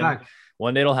it'll happen.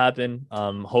 one day it'll happen.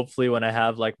 Hopefully when I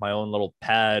have like my own little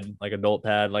pad, like adult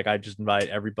pad, like I just invite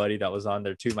everybody that was on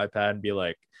there to my pad and be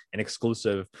like an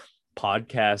exclusive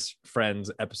podcast friends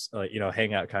episode,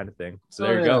 hangout kind of thing. So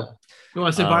there you go. You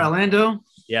want to say bye to Lando?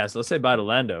 Yeah, so let's say bye to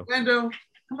Lando. Lando,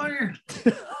 come on here.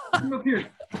 Come up here.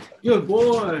 Good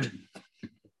boy.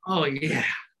 Oh yeah.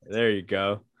 There you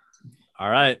go.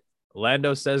 All right.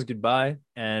 Lando says goodbye,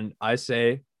 and I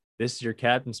say, this is your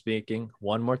captain speaking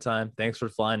one more time. Thanks for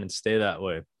flying and stay that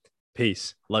way.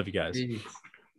 Peace. Love you guys. Peace.